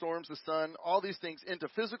animals, the storms, the sun, all these things, into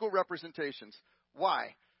physical representations.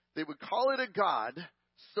 Why? They would call it a god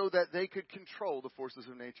so that they could control the forces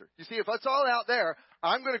of nature. You see, if it's all out there,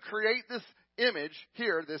 I'm going to create this image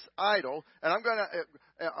here, this idol, and I'm going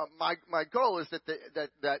to. My goal is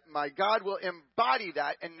that my God will embody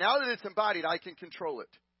that, and now that it's embodied, I can control it.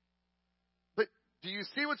 But do you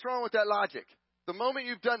see what's wrong with that logic? The moment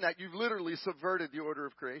you've done that, you've literally subverted the order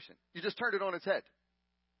of creation. You just turned it on its head.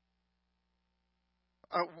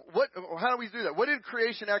 How do we do that? What did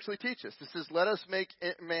creation actually teach us? It says, let us make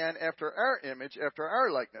man after our image, after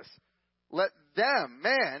our likeness. Let them,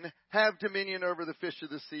 man, have dominion over the fish of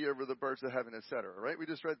the sea, over the birds of heaven, etc. Right? We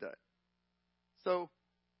just read that. So,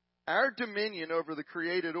 our dominion over the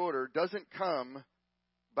created order doesn't come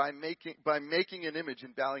by making an image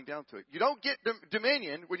and bowing down to it. You don't get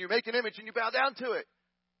dominion when you make an image and you bow down to it.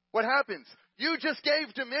 What happens? You just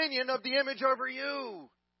gave dominion of the image over you.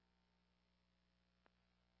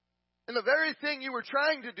 And the very thing you were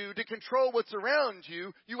trying to do to control what's around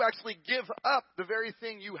you, you actually give up the very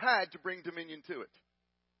thing you had to bring dominion to it.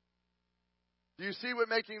 Do you see what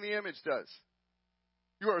making the image does?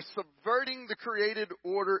 You are subverting the created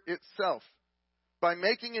order itself. By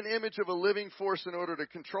making an image of a living force in order to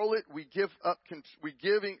control it, we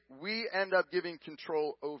end up giving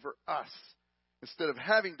control over us. Instead of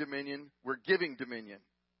having dominion, we're giving dominion.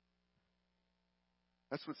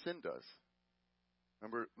 That's what sin does.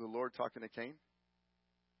 Remember the Lord talking to Cain?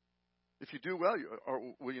 If you do well,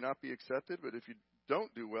 will you not be accepted? But if you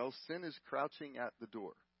don't do well, sin is crouching at the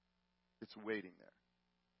door. It's waiting there.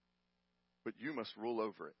 But you must rule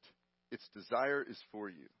over it. Its desire is for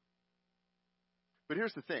you. But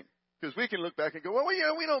here's the thing. Because we can look back and go, well,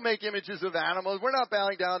 we don't make images of animals. We're not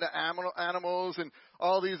bowing down to animals and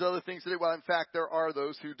all these other things today. Well, in fact, there are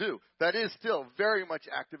those who do. That is still very much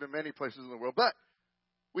active in many places in the world. But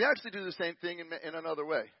we actually do the same thing in another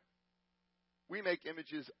way. We make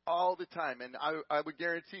images all the time, and I would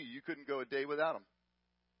guarantee you couldn't go a day without them.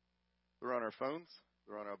 They're on our phones.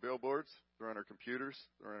 They're on our billboards. They're on our computers.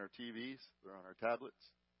 They're on our TVs. They're on our tablets.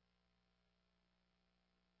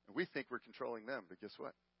 And we think we're controlling them, but guess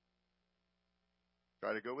what?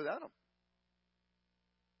 Try to go without them.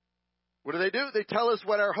 What do? They tell us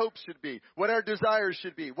what our hopes should be, what our desires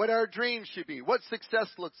should be, what our dreams should be, what success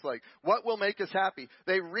looks like, what will make us happy.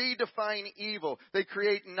 They redefine evil. They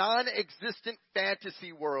create non-existent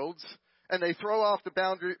fantasy worlds, and they throw off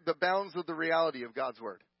the bounds of the reality of God's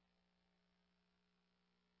Word.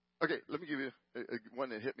 Okay, let me give you one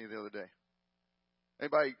that hit me the other day.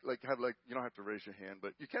 Anybody you don't have to raise your hand,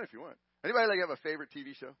 but you can if you want. Anybody have a favorite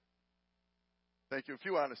TV show? Thank you. A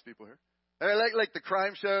few honest people here. I like the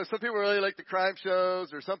crime shows. Some people really like the crime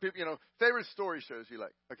shows, or some people, favorite story shows you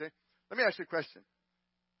like. Okay? Let me ask you a question.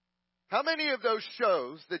 How many of those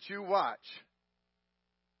shows that you watch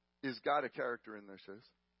is God a character in those shows?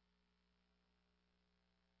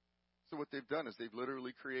 So what they've done is they've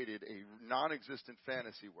literally created a non-existent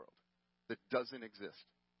fantasy world that doesn't exist.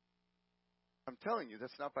 I'm telling you,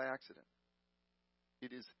 that's not by accident.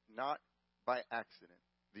 It is not by accident.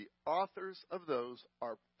 The authors of those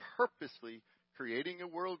are purposely creating a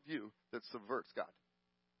worldview that subverts God.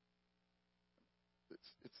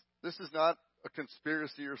 This is not a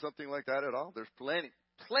conspiracy or something like that at all. There's plenty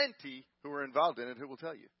who are involved in it who will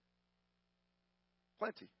tell you.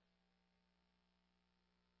 Plenty.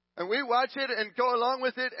 And we watch it and go along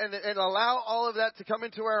with it and allow all of that to come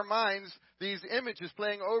into our minds, these images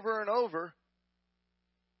playing over and over.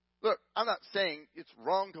 Look, I'm not saying it's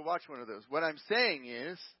wrong to watch one of those. What I'm saying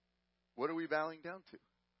is, what are we bowing down to?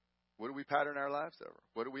 What do we pattern our lives over?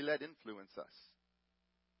 What do we let influence us?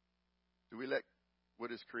 Do we let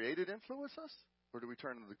what is created influence us? Or do we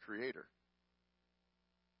turn to the Creator?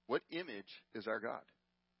 What image is our God?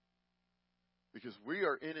 Because we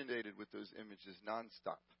are inundated with those images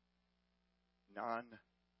nonstop.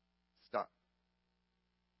 Non-stop.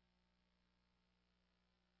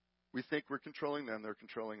 We think we're controlling them. They're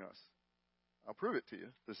controlling us. I'll prove it to you.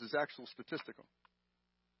 This is actual statistical.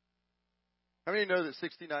 How many know that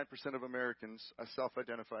 69% of Americans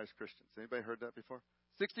self-identify as Christians? Anybody heard that before?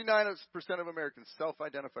 69% of Americans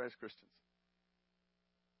self-identify as Christians.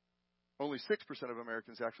 Only 6% of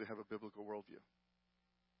Americans actually have a biblical worldview.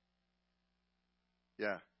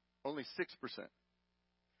 Yeah, only 6%.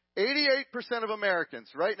 88% of Americans,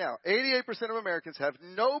 right now, 88% of Americans have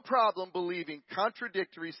no problem believing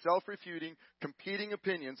contradictory, self-refuting, competing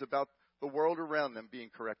opinions about the world around them being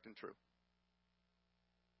correct and true.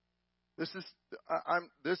 This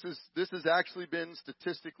has actually been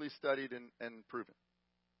statistically studied and proven.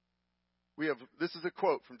 This is a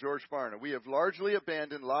quote from George Barna. We have largely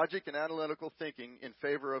abandoned logic and analytical thinking in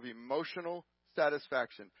favor of emotional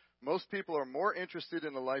satisfaction. Most people are more interested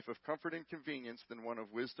in a life of comfort and convenience than one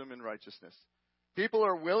of wisdom and righteousness. People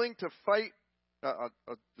are willing to fight. I'll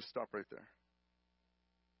just stop right there.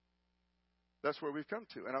 That's where we've come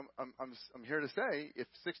to. And I'm here to say, if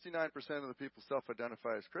 69% of the people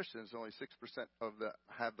self-identify as Christians, only 6% of that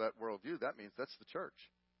have that worldview, that means that's the church.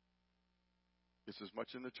 It's as much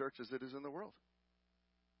in the church as it is in the world.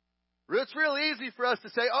 It's real easy for us to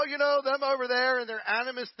say, them over there and their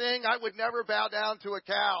animist thing, I would never bow down to a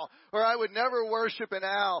cow, or I would never worship an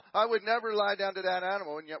owl. I would never lie down to that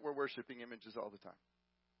animal, and yet we're worshiping images all the time.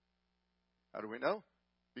 How do we know?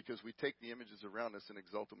 Because we take the images around us and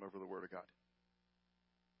exalt them over the Word of God.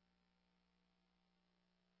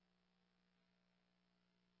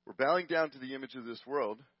 We're bowing down to the image of this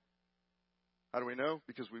world. How do we know?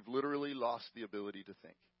 Because we've literally lost the ability to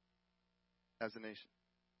think as a nation.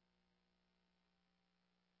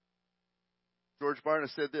 George Barna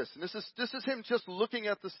said this, and this is him just looking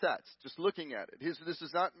at the stats, just looking at it. This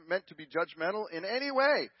is not meant to be judgmental in any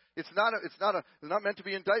way. It's not meant to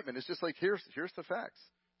be indictment. It's just like here's the facts.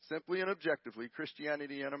 Simply and objectively,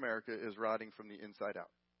 Christianity in America is rotting from the inside out.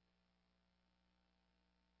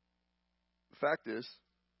 The fact is,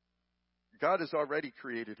 God has already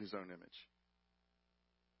created His own image.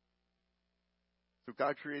 So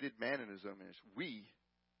God created man in His own image. We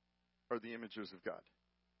are the imagers of God.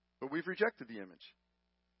 But we've rejected the image.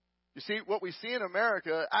 You see, what we see in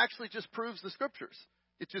America actually just proves the Scriptures.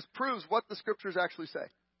 It just proves what the Scriptures actually say.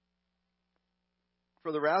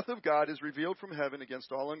 For the wrath of God is revealed from heaven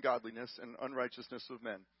against all ungodliness and unrighteousness of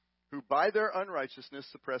men, who by their unrighteousness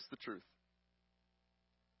suppress the truth.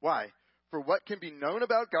 Why? For what can be known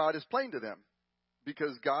about God is plain to them,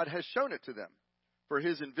 because God has shown it to them. For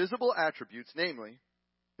His invisible attributes, namely,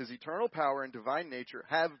 His eternal power and divine nature,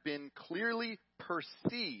 have been clearly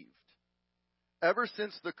perceived ever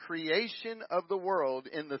since the creation of the world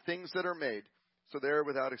in the things that are made. So they are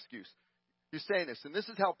without excuse. He's saying this, and this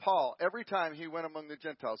is how Paul, every time he went among the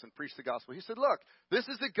Gentiles and preached the gospel, he said, look, this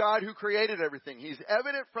is the God who created everything. He's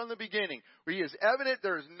evident from the beginning. He is evident.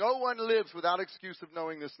 There is no one lives without excuse of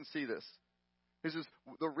knowing this and see this. He says,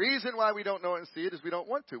 the reason why we don't know it and see it is we don't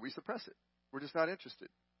want to. We suppress it. We're just not interested.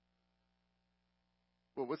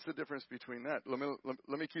 Well, what's the difference between that?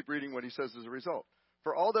 Let me keep reading what he says as a result.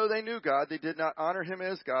 For although they knew God, they did not honor him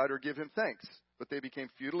as God or give him thanks, but they became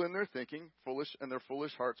futile in their thinking, foolish, and their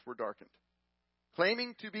foolish hearts were darkened.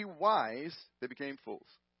 Claiming to be wise, they became fools,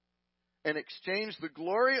 and exchanged the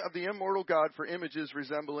glory of the immortal God for images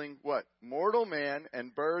resembling what? Mortal man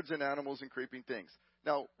and birds and animals and creeping things.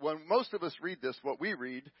 Now, when most of us read this, what we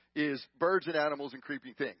read is birds and animals and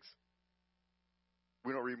creeping things.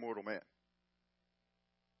 We don't read mortal man.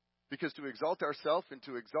 Because to exalt ourselves and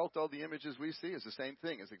to exalt all the images we see is the same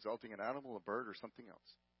thing as exalting an animal, a bird, or something else.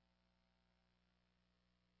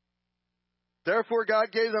 Therefore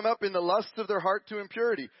God gave them up in the lusts of their heart to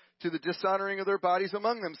impurity, to the dishonoring of their bodies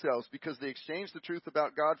among themselves, because they exchanged the truth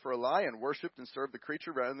about God for a lie and worshipped and served the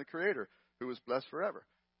creature rather than the Creator, who was blessed forever.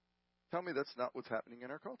 Tell me that's not what's happening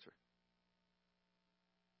in our culture.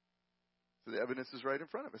 So the evidence is right in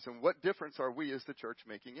front of us. And what difference are we as the church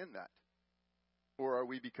making in that? Or are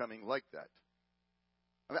we becoming like that?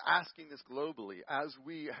 I'm asking this globally as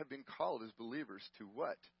we have been called as believers to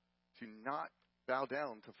what? To not bow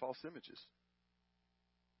down to false images.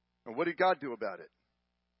 And what did God do about it?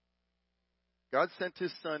 God sent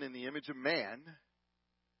his Son in the image of man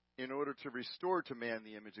in order to restore to man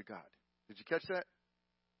the image of God. Did you catch that?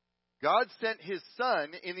 God sent his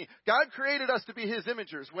Son God created us to be his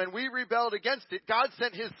imagers. When we rebelled against it, God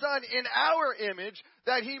sent his Son in our image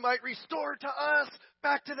that he might restore to us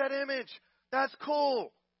back to that image. That's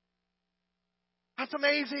cool. That's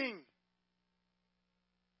amazing.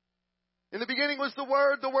 In the beginning was the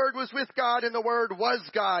Word was with God, and the Word was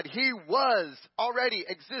God. He already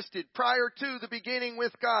existed prior to the beginning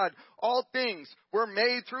with God. All things were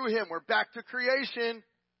made through him. We're back to creation.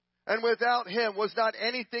 And without him was not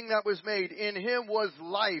anything that was made. In him was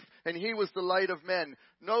life, and he was the light of men.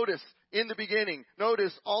 Notice, in the beginning,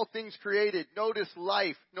 notice all things created. Notice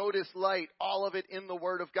life, notice light, all of it in the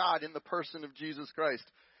Word of God, in the person of Jesus Christ.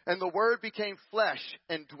 And the Word became flesh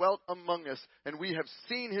and dwelt among us, and we have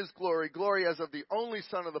seen his glory, glory as of the only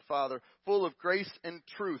Son of the Father, full of grace and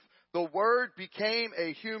truth. The Word became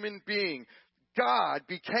a human being. God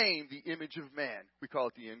became the image of man. We call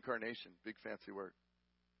it the incarnation. Big fancy word.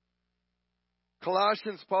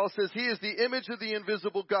 Colossians, Paul says, he is the image of the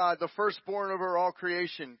invisible God, the firstborn over all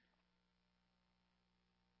creation.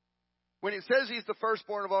 When it says he's the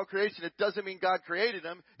firstborn of all creation, it doesn't mean God created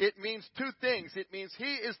him. It means two things. It means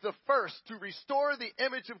he is the first to restore the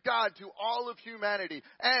image of God to all of humanity.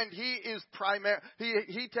 And he is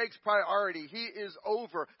he takes priority. He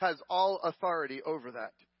has all authority over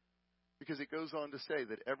that. Because it goes on to say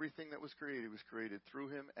that everything that was created through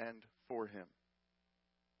him and for him.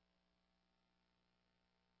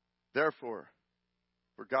 Therefore,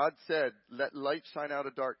 for God said, let light shine out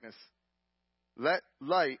of darkness. Let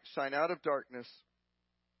light shine out of darkness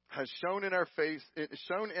has shone in our face, it is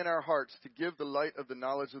shown in our hearts to give the light of the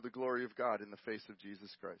knowledge of the glory of God in the face of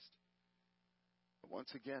Jesus Christ. But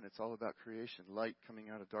once again, it's all about creation, light coming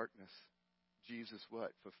out of darkness. Jesus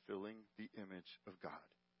what? Fulfilling the image of God.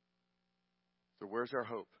 So where's our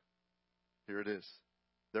hope? Here it is.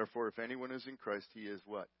 Therefore, if anyone is in Christ, he is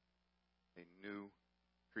what? A new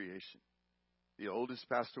creation. The old has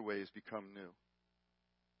passed away, has become new.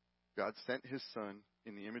 God sent his Son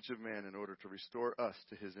in the image of man in order to restore us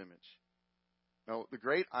to his image. Now, the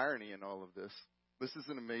great irony in all of this is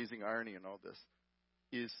an amazing irony in all this,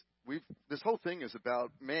 is this whole thing is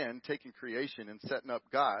about man taking creation and setting up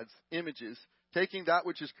God's images, taking that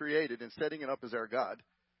which is created and setting it up as our God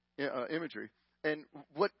imagery. And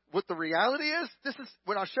what the reality is,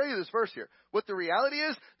 when I'll show you this verse here, what the reality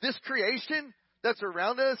is, this creation that's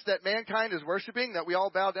around us, that mankind is worshiping, that we all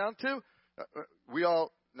bow down to,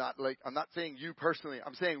 I'm not saying you personally,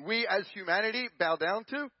 I'm saying we as humanity bow down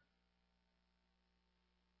to,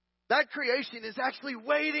 that creation is actually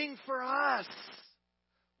waiting for us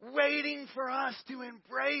to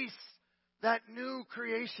embrace that new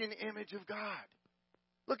creation image of God.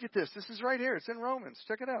 Look at this. This is right here. It's in Romans.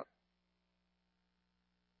 Check it out.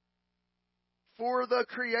 For the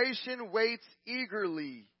creation waits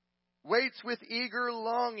with eager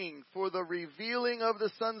longing for the revealing of the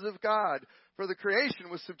sons of God. For the creation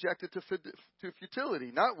was subjected to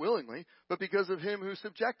futility, not willingly, but because of him who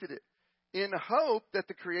subjected it, in hope that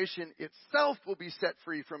the creation itself will be set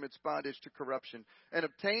free from its bondage to corruption and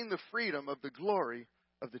obtain the freedom of the glory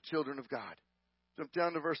of the children of God. Jump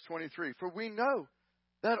down to verse 23. For we know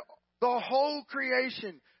that The whole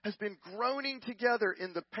creation has been groaning together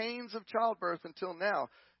in the pains of childbirth until now.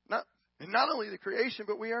 Not only the creation,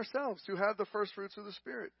 but we ourselves who have the first fruits of the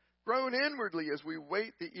Spirit, groan inwardly as we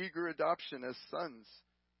wait the eager adoption as sons,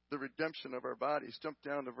 the redemption of our bodies. Jump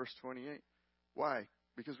down to verse 28. Why?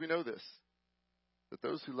 Because we know this, that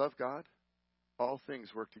those who love God, all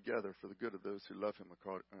things work together for the good of those who love him,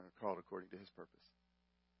 called according to his purpose.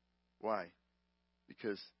 Why?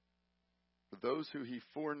 Because for those who he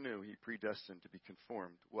foreknew, he predestined to be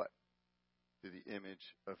conformed, what? To the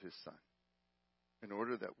image of his Son, in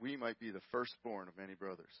order that we might be the firstborn of many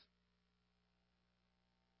brothers.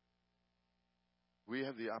 We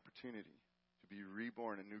have the opportunity to be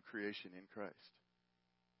reborn a new creation in Christ.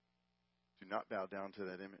 Do not bow down to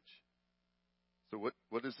that image. So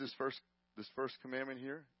what is this first commandment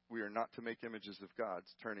here? We are not to make images of gods,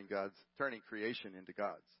 turning creation into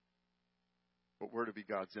gods. But we're to be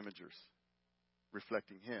God's imagers,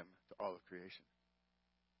 reflecting him to all of creation.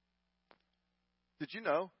 Did you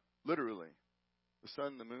know, literally, the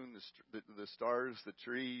sun, the moon, the stars, the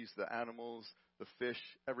trees, the animals, the fish,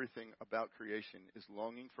 everything about creation is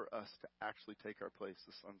longing for us to actually take our place,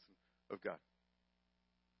 the sons of God.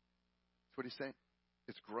 That's what he's saying.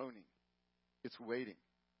 It's groaning. It's waiting.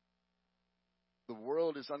 The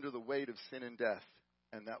world is under the weight of sin and death.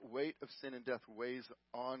 And that weight of sin and death weighs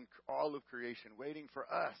on all of creation, waiting for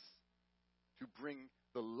us to bring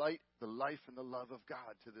the light, the life, and the love of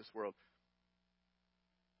God to this world.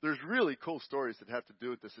 There's really cool stories that have to do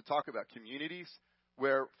with this. To talk about communities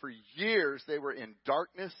where for years they were in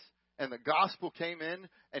darkness and the gospel came in,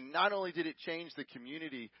 and not only did it change the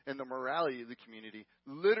community and the morality of the community,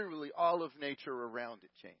 literally all of nature around it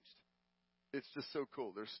changed. It's just so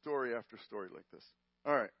cool. There's story after story like this.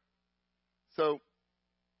 All right. So,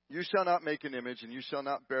 you shall not make an image, and you shall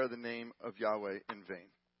not bear the name of Yahweh in vain.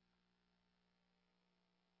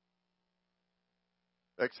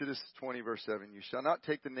 Exodus 20, verse 7. You shall not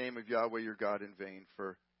take the name of Yahweh your God in vain,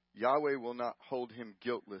 for Yahweh will not hold him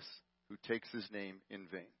guiltless who takes his name in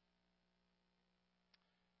vain.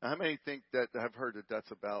 Now, how many think that have heard that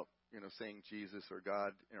that's about, saying Jesus or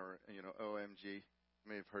God or, OMG? You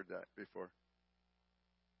may have heard that before.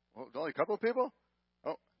 Well, only a couple of people?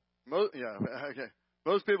 Oh, yeah, okay.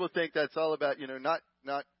 Most people think that's all about,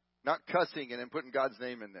 not cussing and then putting God's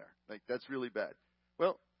name in there. Like, that's really bad.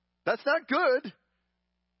 Well, that's not good.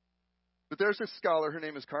 But there's a scholar, her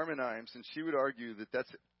name is Carmen Imes, and she would argue that that's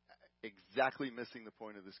exactly missing the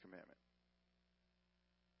point of this commandment.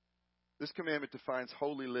 This commandment defines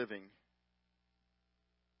holy living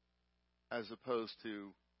as opposed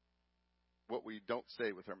to what we don't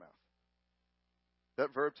say with our mouth.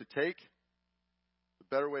 That verb to take, the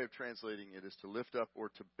better way of translating it is to lift up or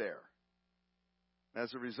to bear.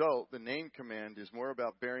 As a result, the name command is more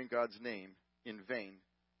about bearing God's name in vain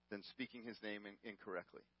than speaking his name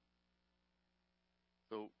incorrectly.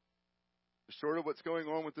 So, the short of what's going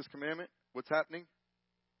on with this commandment, what's happening?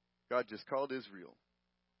 God just called Israel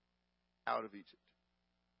out of Egypt.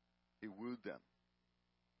 He wooed them.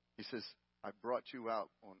 He says, I brought you out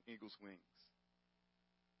on eagle's wings.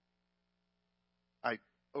 I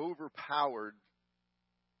overpowered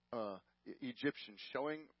Egyptians,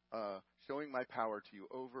 showing my power to you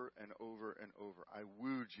over and over and over. I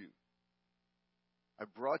wooed you. I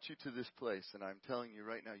brought you to this place, and I'm telling you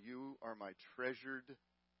right now, you are my treasured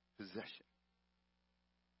possession.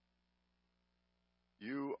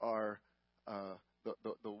 You are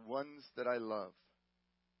the ones that I love.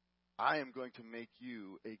 I am going to make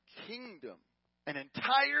you a kingdom, an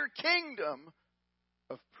entire kingdom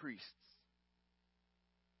of priests,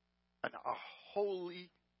 a holy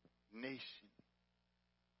nation,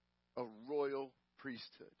 a royal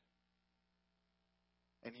priesthood.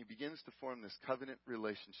 And he begins to form this covenant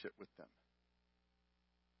relationship with them.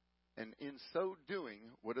 And in so doing,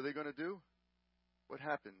 what are they going to do? What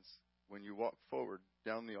happens when you walk forward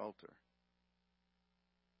down the altar?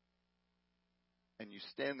 And you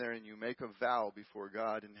stand there and you make a vow before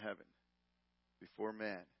God in heaven, before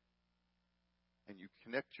man. And you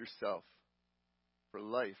connect yourself for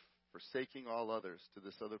life, forsaking all others, to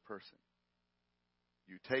this other person.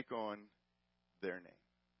 You take on their name.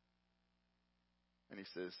 And he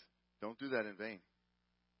says, don't do that in vain.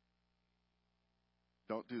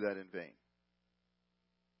 Don't do that in vain.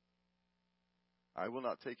 I will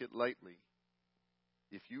not take it lightly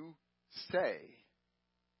if you say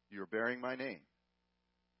you're bearing my name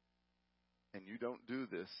and you don't do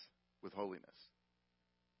this with holiness.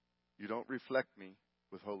 You don't reflect me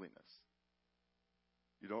with holiness.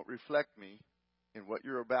 You don't reflect me in what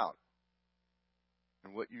you're about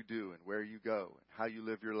and what you do and where you go and how you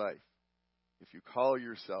live your life. If you call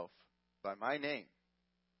yourself by my name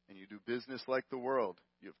and you do business like the world,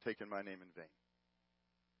 you have taken my name in vain.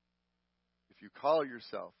 If you call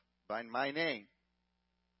yourself by my name,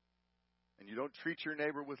 and you don't treat your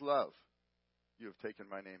neighbor with love, you have taken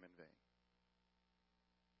my name in vain.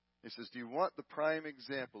 He says, do you want the prime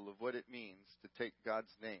example of what it means to take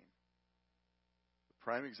God's name? The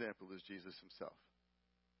prime example is Jesus himself.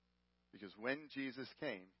 Because when Jesus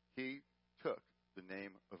came, he took the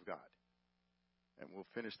name of God. And we'll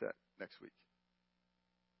finish that next week.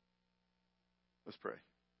 Let's pray.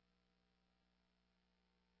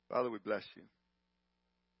 Father, we bless you.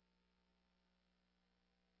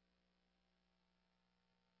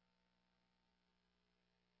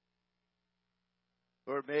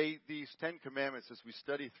 Lord, may these 10 commandments, as we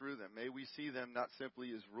study through them, may we see them not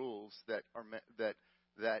simply as rules that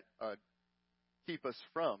keep us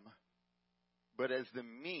from, but as the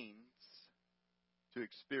means to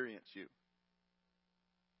experience you,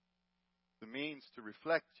 the means to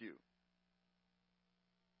reflect you.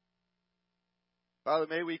 Father,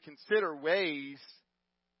 may we consider ways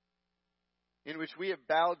in which we have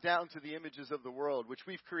bowed down to the images of the world, which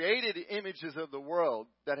we've created images of the world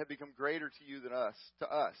that have become greater to you than us,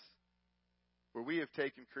 where we have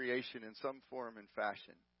taken creation in some form and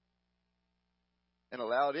fashion and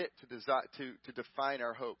allowed it to define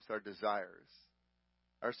our hopes, our desires,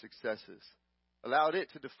 our successes, allowed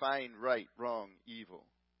it to define right, wrong, evil,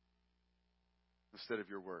 instead of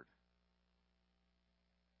your word.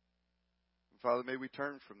 And Father, may we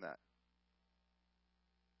turn from that.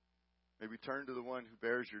 May we turn to the one who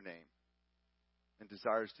bears your name and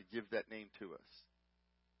desires to give that name to us,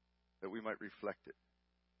 that we might reflect it.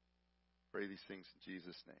 Pray these things in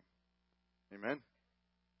Jesus' name. Amen.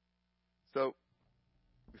 So,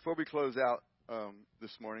 before we close out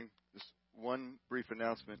this morning, just one brief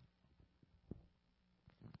announcement.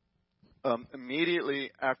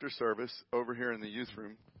 Immediately after service, over here in the youth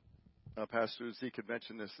room, Pastor Zeke had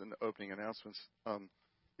mentioned this in the opening announcements.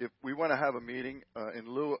 If we want to have a meeting in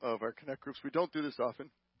lieu of our Connect groups, we don't do this often.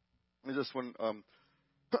 We just when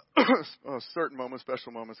certain moments,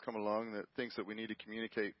 special moments come along, that things that we need to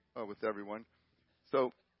communicate with everyone.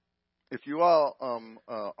 So, if you all,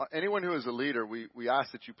 anyone who is a leader, we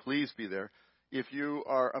ask that you please be there. If you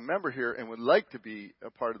are a member here and would like to be a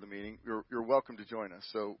part of the meeting, you're welcome to join us.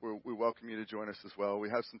 So we welcome you to join us as well. We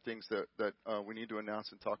have some things that we need to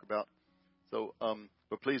announce and talk about. So,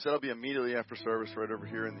 but please, that'll be immediately after service, right over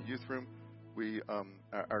here in the youth room.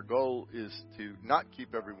 Our goal is to not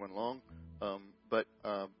keep everyone long, but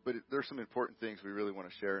there's some important things we really want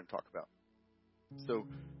to share and talk about. So,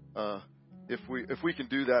 if we can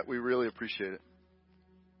do that, we really appreciate it.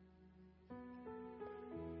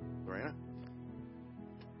 Lorena?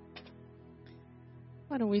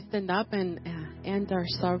 Why don't we stand up and end our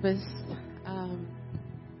service? And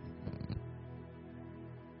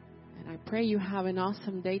I pray you have an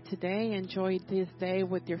awesome day today. Enjoy this day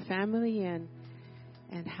with your family and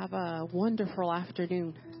have a wonderful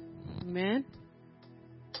afternoon. Amen.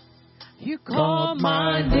 You called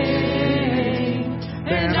my name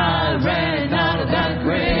and I ran.